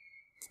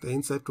 The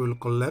insect will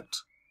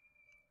collect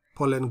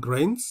pollen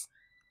grains,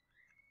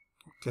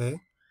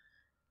 okay,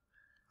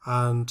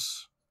 and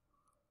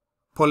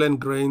pollen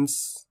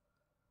grains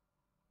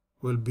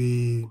will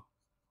be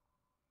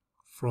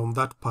from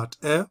that part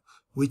A,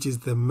 which is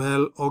the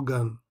male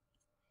organ,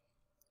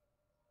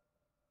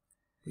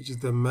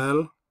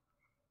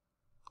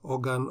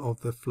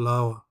 of the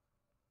flower.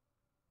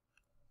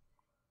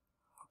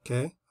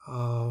 Okay,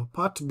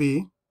 part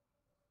B.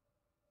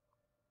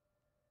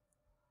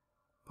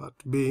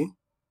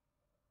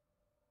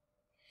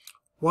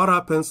 What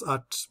happens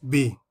at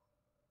B?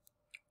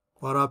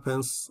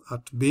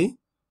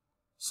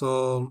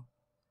 So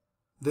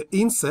the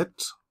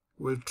insect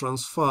will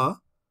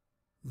transfer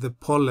the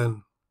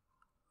pollen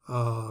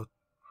to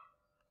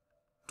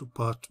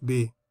part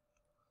B.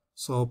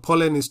 So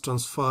pollen is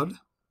transferred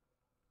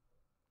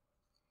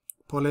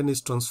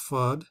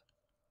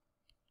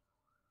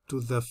to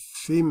the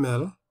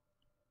female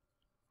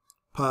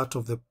part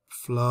of the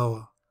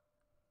flower.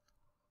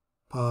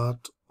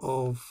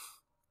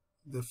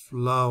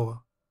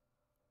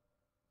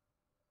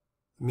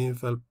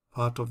 Female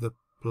part of the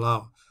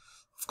flower.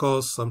 Of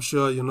course, I'm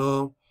sure you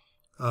know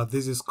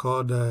this is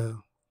called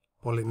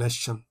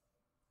pollination.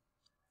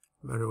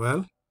 Very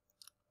well.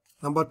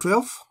 Number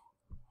 12.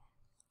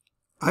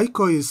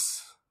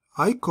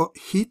 Aiko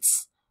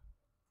hits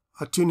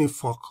a tuning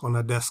fork on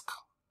a desk.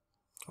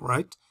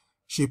 Right?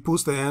 She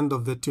puts the end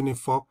of the tuning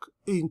fork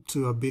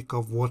into a beaker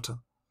of water.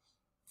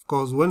 Of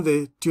course, when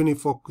the tuning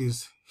fork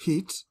is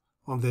hit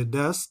on the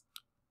desk,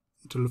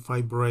 it will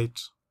vibrate.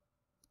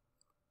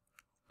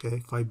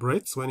 Okay,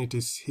 vibrates when it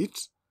is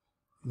hit.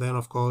 Then,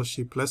 of course,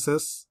 she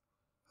places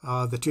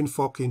the tuning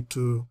fork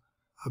into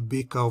a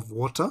beaker of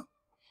water.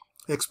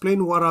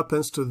 Explain what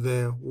happens to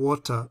the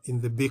water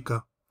in the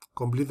beaker.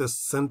 Complete the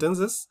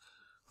sentences.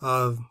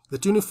 The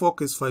tuning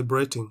fork is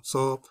vibrating,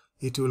 so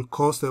it will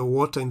cause the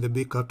water in the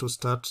beaker to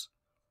start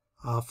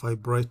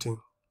vibrating.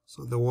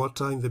 So the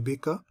water in the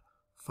beaker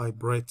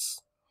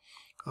vibrates.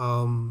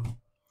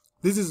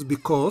 This is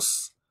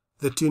because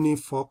the tuning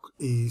fork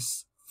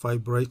is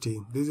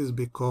vibrating. This is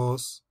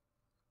because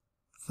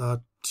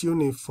the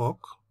tuning fork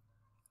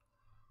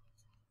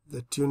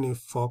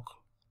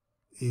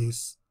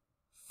is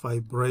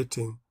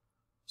vibrating.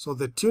 So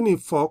the tuning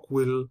fork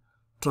will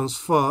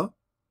transfer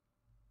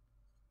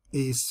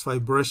its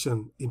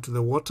vibration into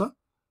the water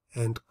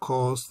and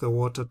cause the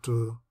water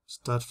to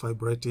start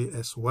vibrating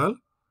as well.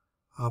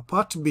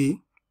 Part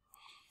B,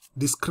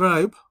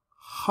 describe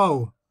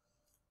how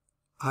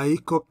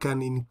Aiko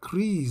can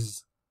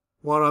increase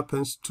what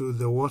happens to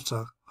the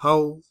water,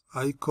 how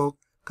Aiko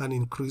can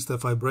increase the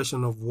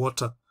vibration of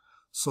water.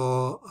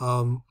 So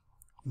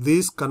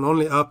this can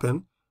only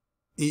happen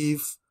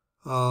if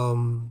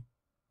the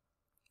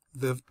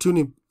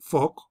tuning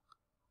fork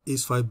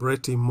is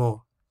vibrating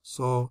more.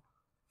 So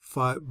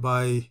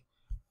by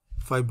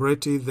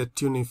vibrating the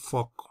tuning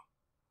fork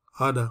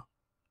harder,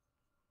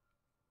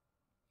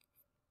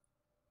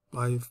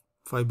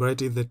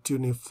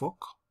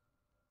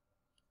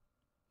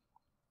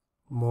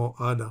 more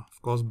harder,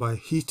 of course, by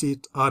hitting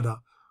it harder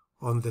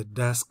on the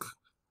desk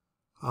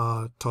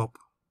top.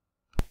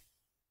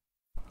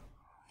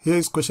 Here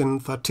is question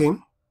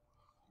 13.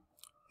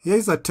 Here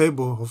is a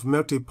table of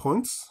melting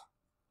points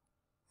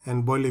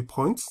and boiling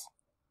points.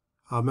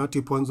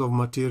 Melting points of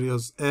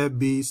materials A,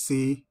 B,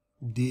 C,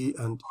 D,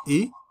 and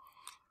E.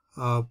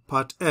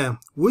 Part A.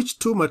 Which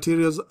two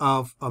materials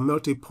have a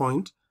melting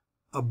point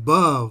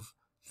above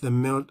the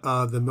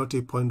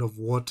melting point of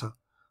water?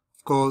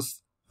 Of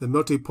course, the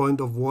melting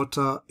point of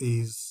water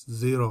is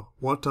 0.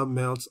 Water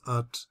melts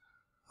at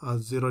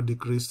 0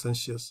 degrees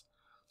Celsius.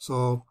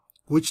 So,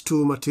 which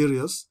two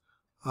materials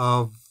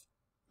have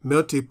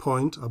melting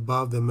point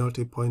above the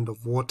melting point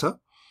of water?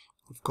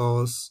 Of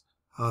course,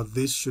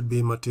 this should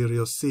be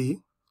material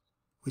C,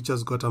 which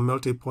has got a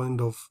melting point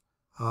of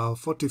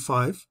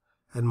 45,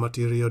 and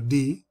material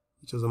D,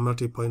 which has a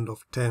melting point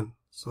of 10.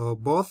 So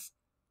both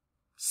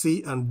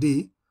C and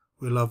D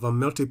will have a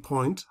melting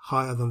point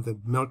higher than the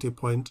melting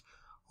point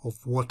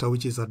of water,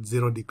 which is at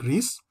 0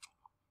 degrees.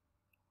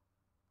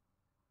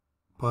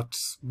 Part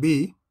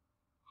B.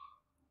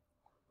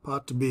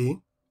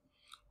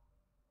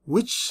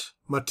 Which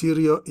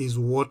material is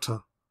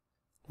water?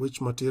 Which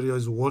material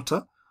is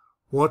water?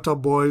 Water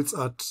boils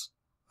at,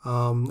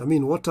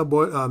 water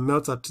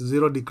melts at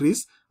 0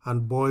 degrees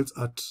and boils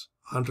at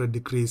 100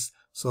 degrees.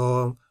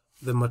 So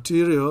the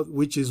material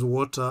which is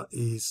water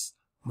is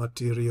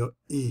material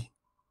E.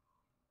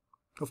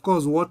 Of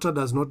course, water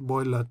does not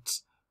boil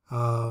at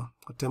a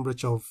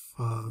temperature of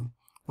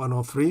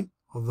 103,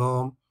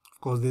 although, of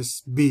course,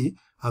 this B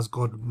has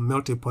got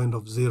melting point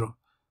of 0.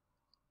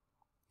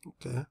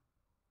 Okay.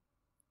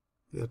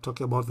 We are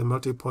talking about the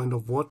melting point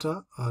of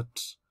water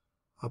at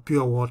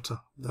pure water.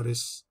 That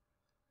is,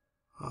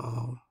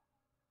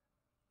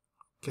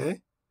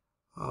 okay.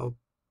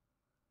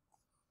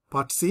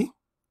 Part C.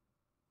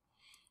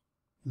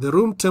 The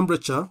room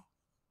temperature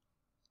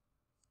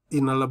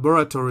in a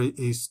laboratory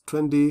is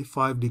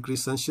 25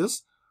 degrees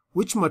Celsius.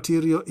 Which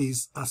material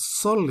is a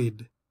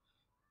solid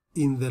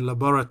in the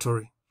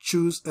laboratory?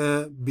 Choose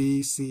A,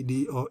 B, C,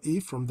 D, or E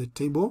from the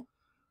table.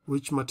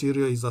 Which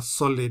material is a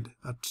solid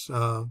at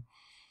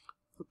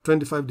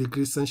 25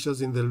 degrees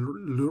Celsius in the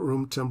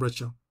room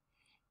temperature?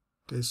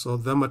 Okay, so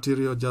the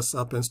material just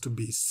happens to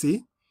be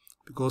C,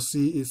 because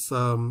C is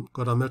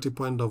got a melting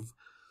point of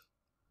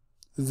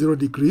 0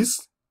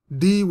 degrees.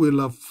 D will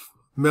have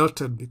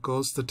melted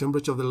because the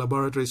temperature of the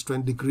laboratory is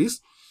 25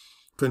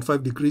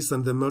 degrees,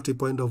 and the melting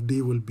point of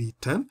D will be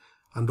 10.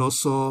 And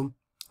also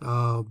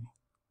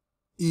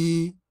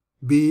E,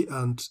 B,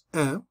 and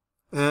A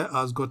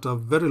has got a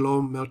very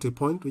low melting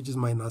point, which is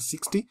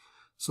 -60.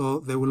 So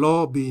they will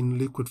all be in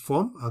liquid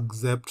form,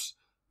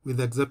 with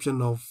the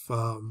exception of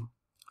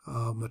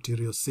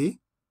material C.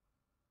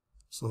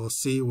 So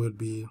C will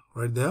be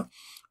right there.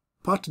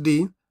 Part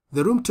D.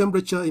 The room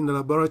temperature in the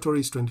laboratory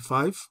is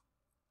 25.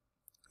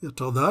 You're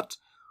told that.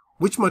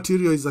 Which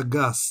material is a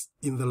gas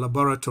in the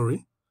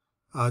laboratory?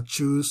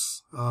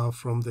 Choose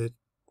from the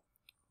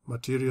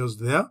materials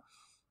there.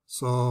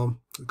 So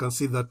you can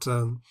see that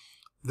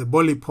the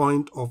boiling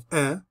point of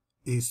air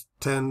is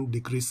 10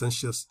 degrees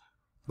Celsius,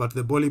 but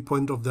the boiling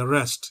point of the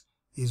rest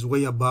is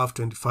way above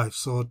 25.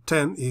 So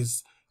 10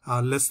 is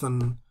less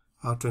than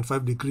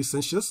 25 degrees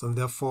Celsius, and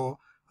therefore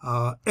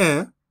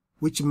air,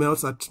 which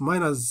melts at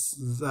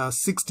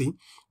 -60,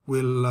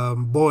 will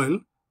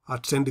boil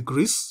at 10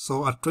 degrees.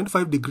 So at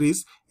 25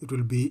 degrees, it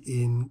will be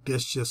in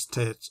gaseous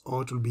state,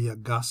 or it will be a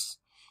gas.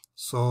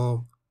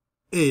 So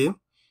A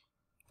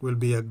will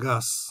be a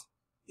gas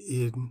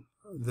in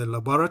the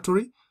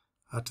laboratory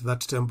at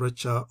that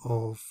temperature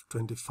of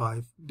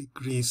 25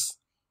 degrees.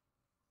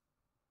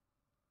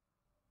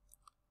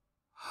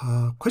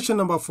 Question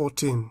number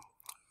 14.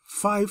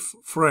 Five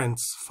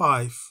friends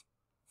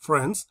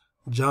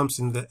jumps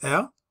in the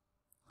air.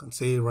 You can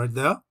see right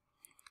there.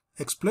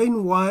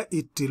 Explain why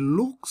it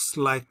looks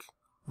like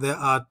there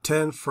are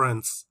 10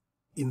 friends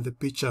in the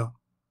picture.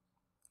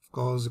 Of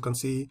course, you can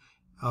see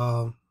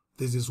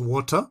this is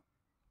water.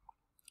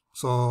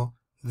 So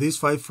these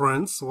 5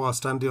 friends who are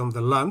standing on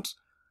the land,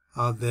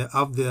 they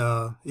have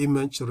their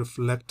image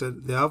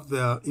reflected. They have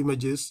their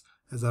images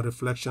as a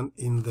reflection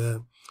in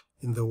the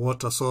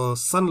water. So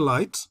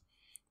sunlight,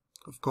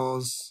 of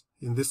course,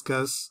 in this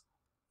case,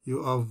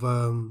 you have,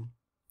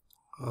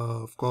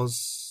 of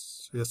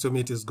course, we assume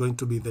it is going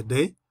to be the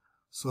day.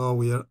 So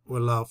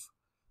we'll have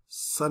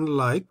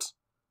sunlight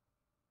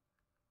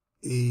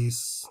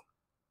is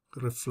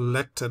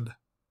reflected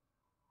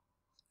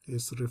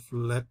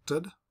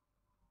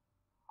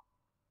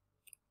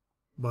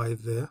by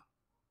the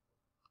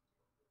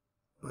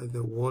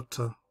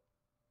water.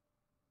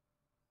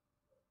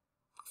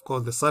 Of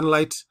course, the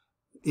sunlight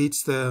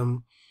eats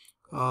the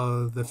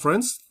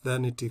friends,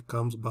 then it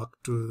comes back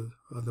to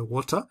the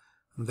water,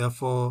 and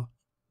therefore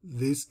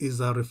this is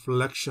a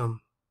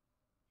reflection.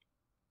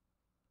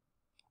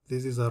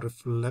 This is a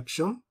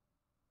reflection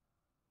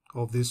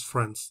of these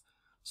friends.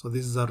 So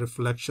this is a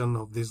reflection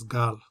of this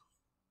girl.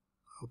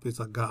 I hope it's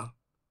a girl.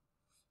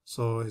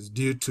 So it's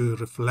due to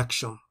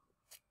reflection.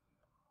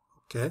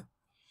 Okay.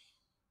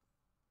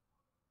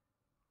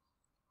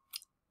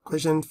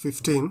 Question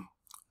 15.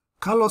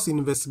 Carlos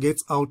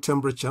investigates how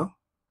temperature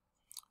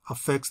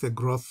affects the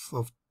growth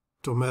of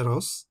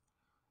tomatoes.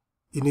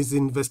 In his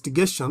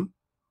investigation,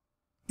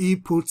 he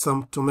put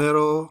some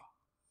tomato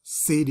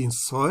seed in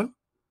soil.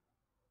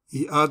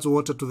 He adds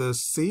water to the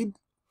seed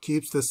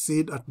keeps the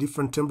seed at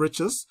different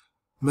temperatures,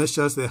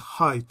 measures the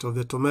height of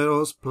the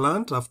tomatoes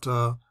plant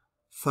after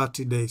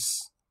 30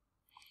 days.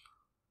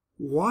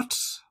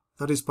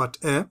 That is part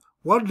A.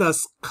 What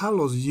does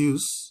Carlos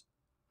use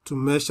to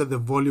measure the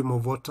volume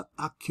of water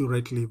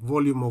accurately?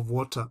 Volume of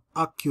water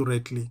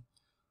accurately,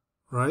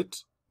 right?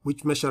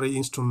 Which measuring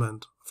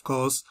instrument? Of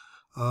course,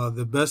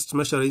 the best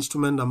measuring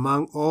instrument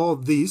among all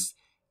these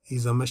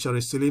is a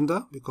measuring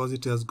cylinder because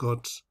it has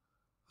got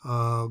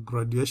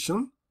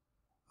graduation.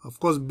 Of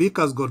course,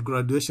 beaker's got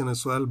graduation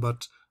as well,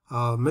 but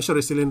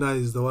measuring cylinder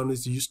is the one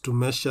that's used to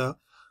measure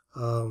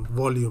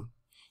volume.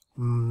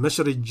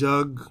 Measuring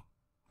jug,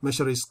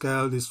 measuring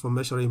scale is for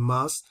measuring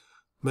mass.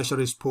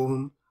 Measuring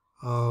spoon,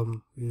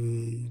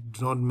 we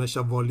do not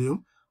measure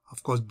volume.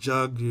 Of course,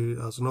 jug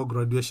has no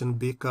graduation.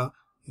 Beaker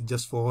is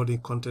just for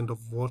holding content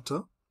of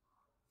water.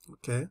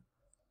 Okay,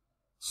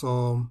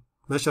 so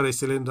measuring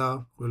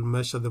cylinder will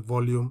measure the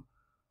volume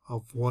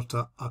of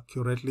water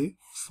accurately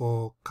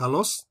for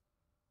Carlos.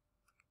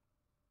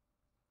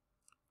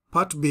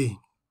 Part B.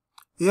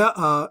 Here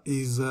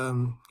is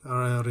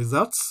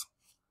results.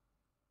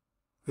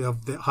 We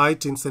have the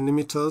height in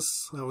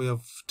centimeters. We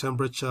have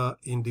temperature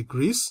in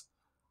degrees.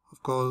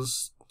 Of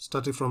course,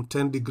 starting from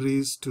 10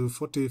 degrees to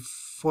 40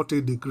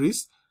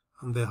 degrees,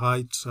 and the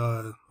height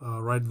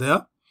right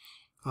there.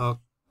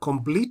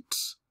 Complete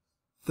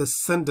the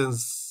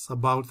sentence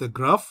about the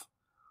graph.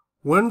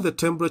 When the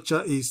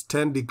temperature is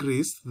 10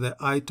 degrees, the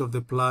height of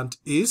the plant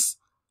is,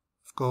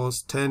 of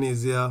course, 10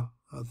 is here.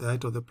 The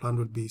height of the plant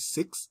would be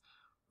 6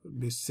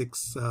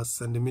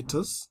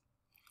 centimeters.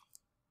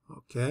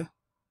 Okay.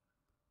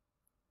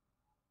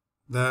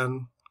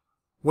 Then,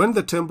 when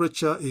the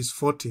temperature is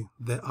 40,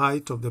 the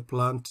height of the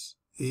plant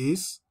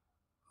is,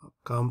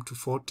 come to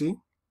 40,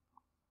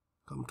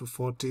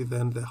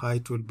 then the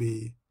height will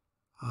be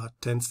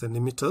 10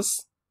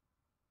 centimeters.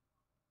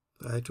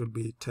 The height will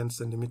be 10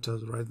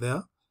 centimeters right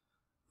there.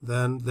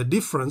 Then the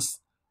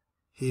difference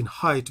in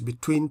height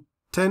between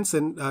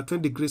 20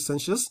 degrees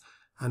Celsius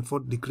and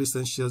 40 degrees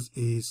Celsius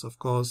is, of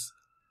course,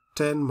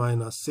 10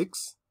 minus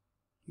 6,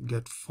 you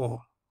get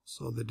 4.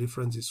 So the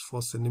difference is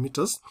 4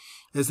 centimeters.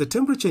 As the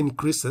temperature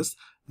increases,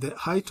 the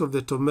height of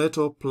the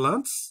tomato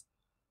plants,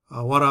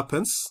 what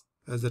happens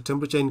as the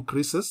temperature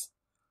increases?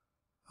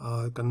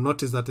 You can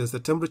notice that as the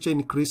temperature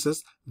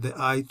increases, the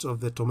height of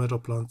the tomato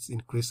plants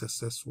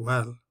increases as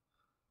well.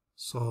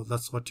 So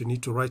that's what you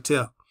need to write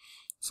here.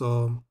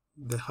 So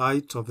the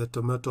height of the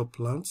tomato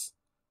plants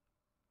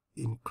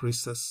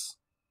increases.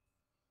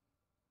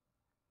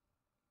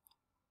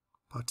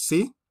 Part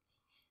C.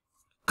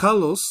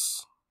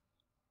 Carlos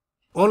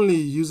only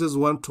uses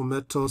one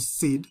tomato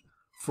seed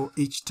for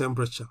each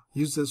temperature.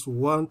 Uses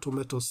one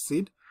tomato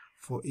seed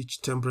for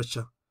each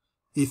temperature.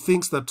 He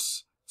thinks that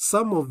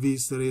some of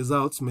these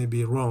results may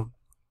be wrong.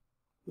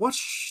 What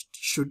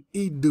should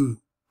he do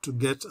to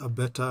get a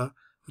better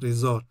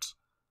result?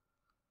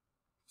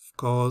 Of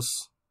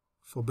course,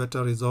 for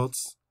better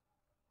results,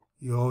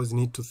 you always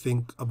need to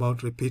think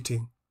about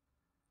repeating.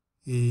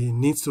 He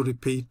needs to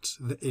repeat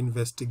the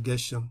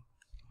investigation.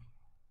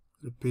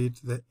 Repeat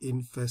the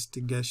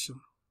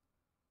investigation.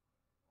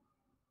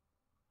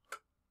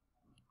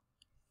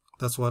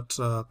 That's what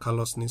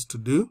Carlos needs to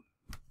do.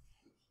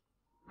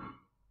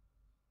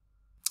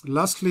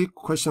 Lastly,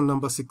 question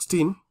number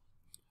 16.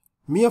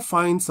 Mia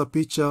finds a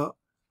picture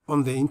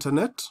on the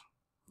internet.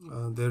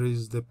 There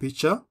is the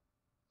picture.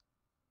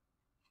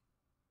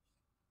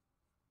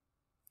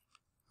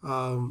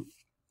 A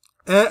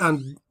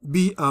and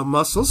B are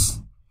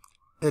muscles.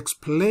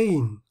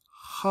 Explain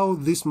how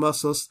these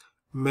muscles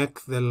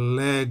make the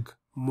leg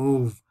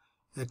move.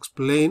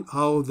 Explain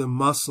how the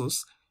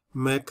muscles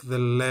make the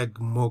leg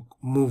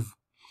move.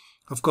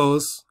 Of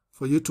course,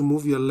 for you to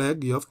move your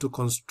leg, you have to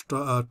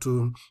contract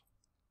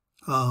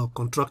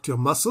your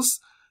muscles,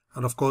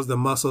 and of course the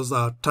muscles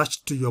are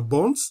attached to your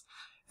bones,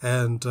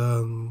 and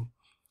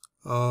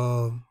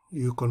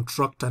you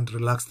contract and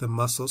relax the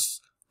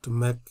muscles to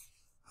make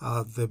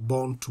the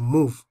bone to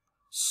move.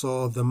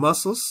 So the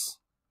muscles,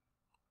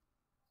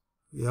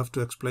 you have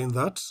to explain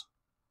that.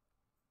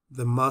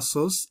 The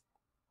muscles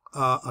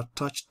are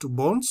attached to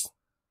bones,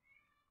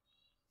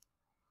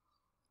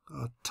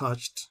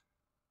 attached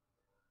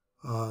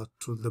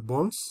to the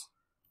bones.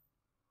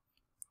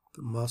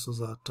 The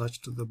muscles are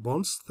attached to the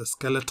bones, the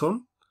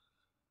skeleton,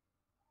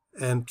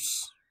 and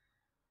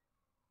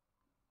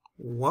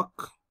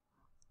work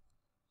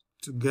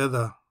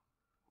together.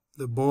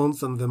 The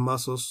bones and the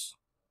muscles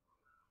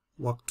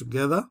work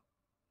together.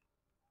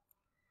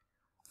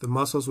 The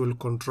muscles will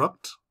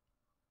contract.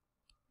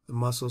 The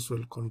muscles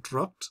will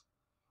contract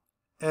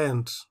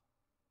and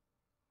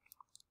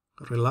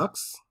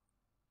relax,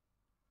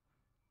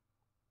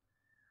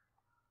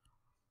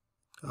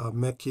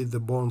 making the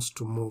bones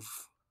to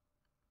move.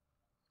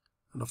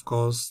 And of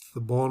course, the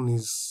bone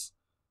is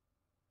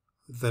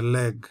the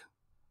leg,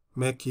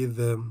 making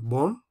the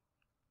bone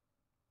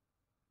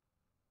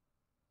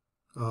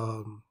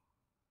to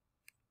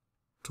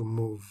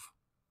move.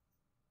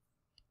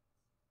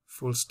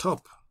 Full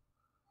stop.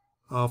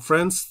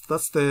 Friends,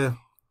 that's the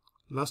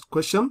last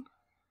question.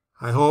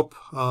 I hope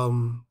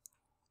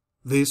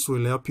this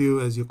will help you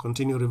as you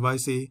continue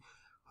revising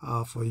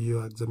for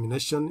your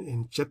examination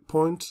in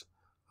Checkpoint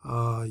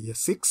Year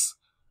 6.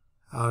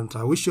 And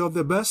I wish you all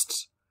the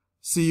best.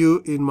 See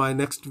you in my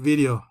next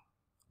video.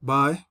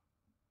 Bye.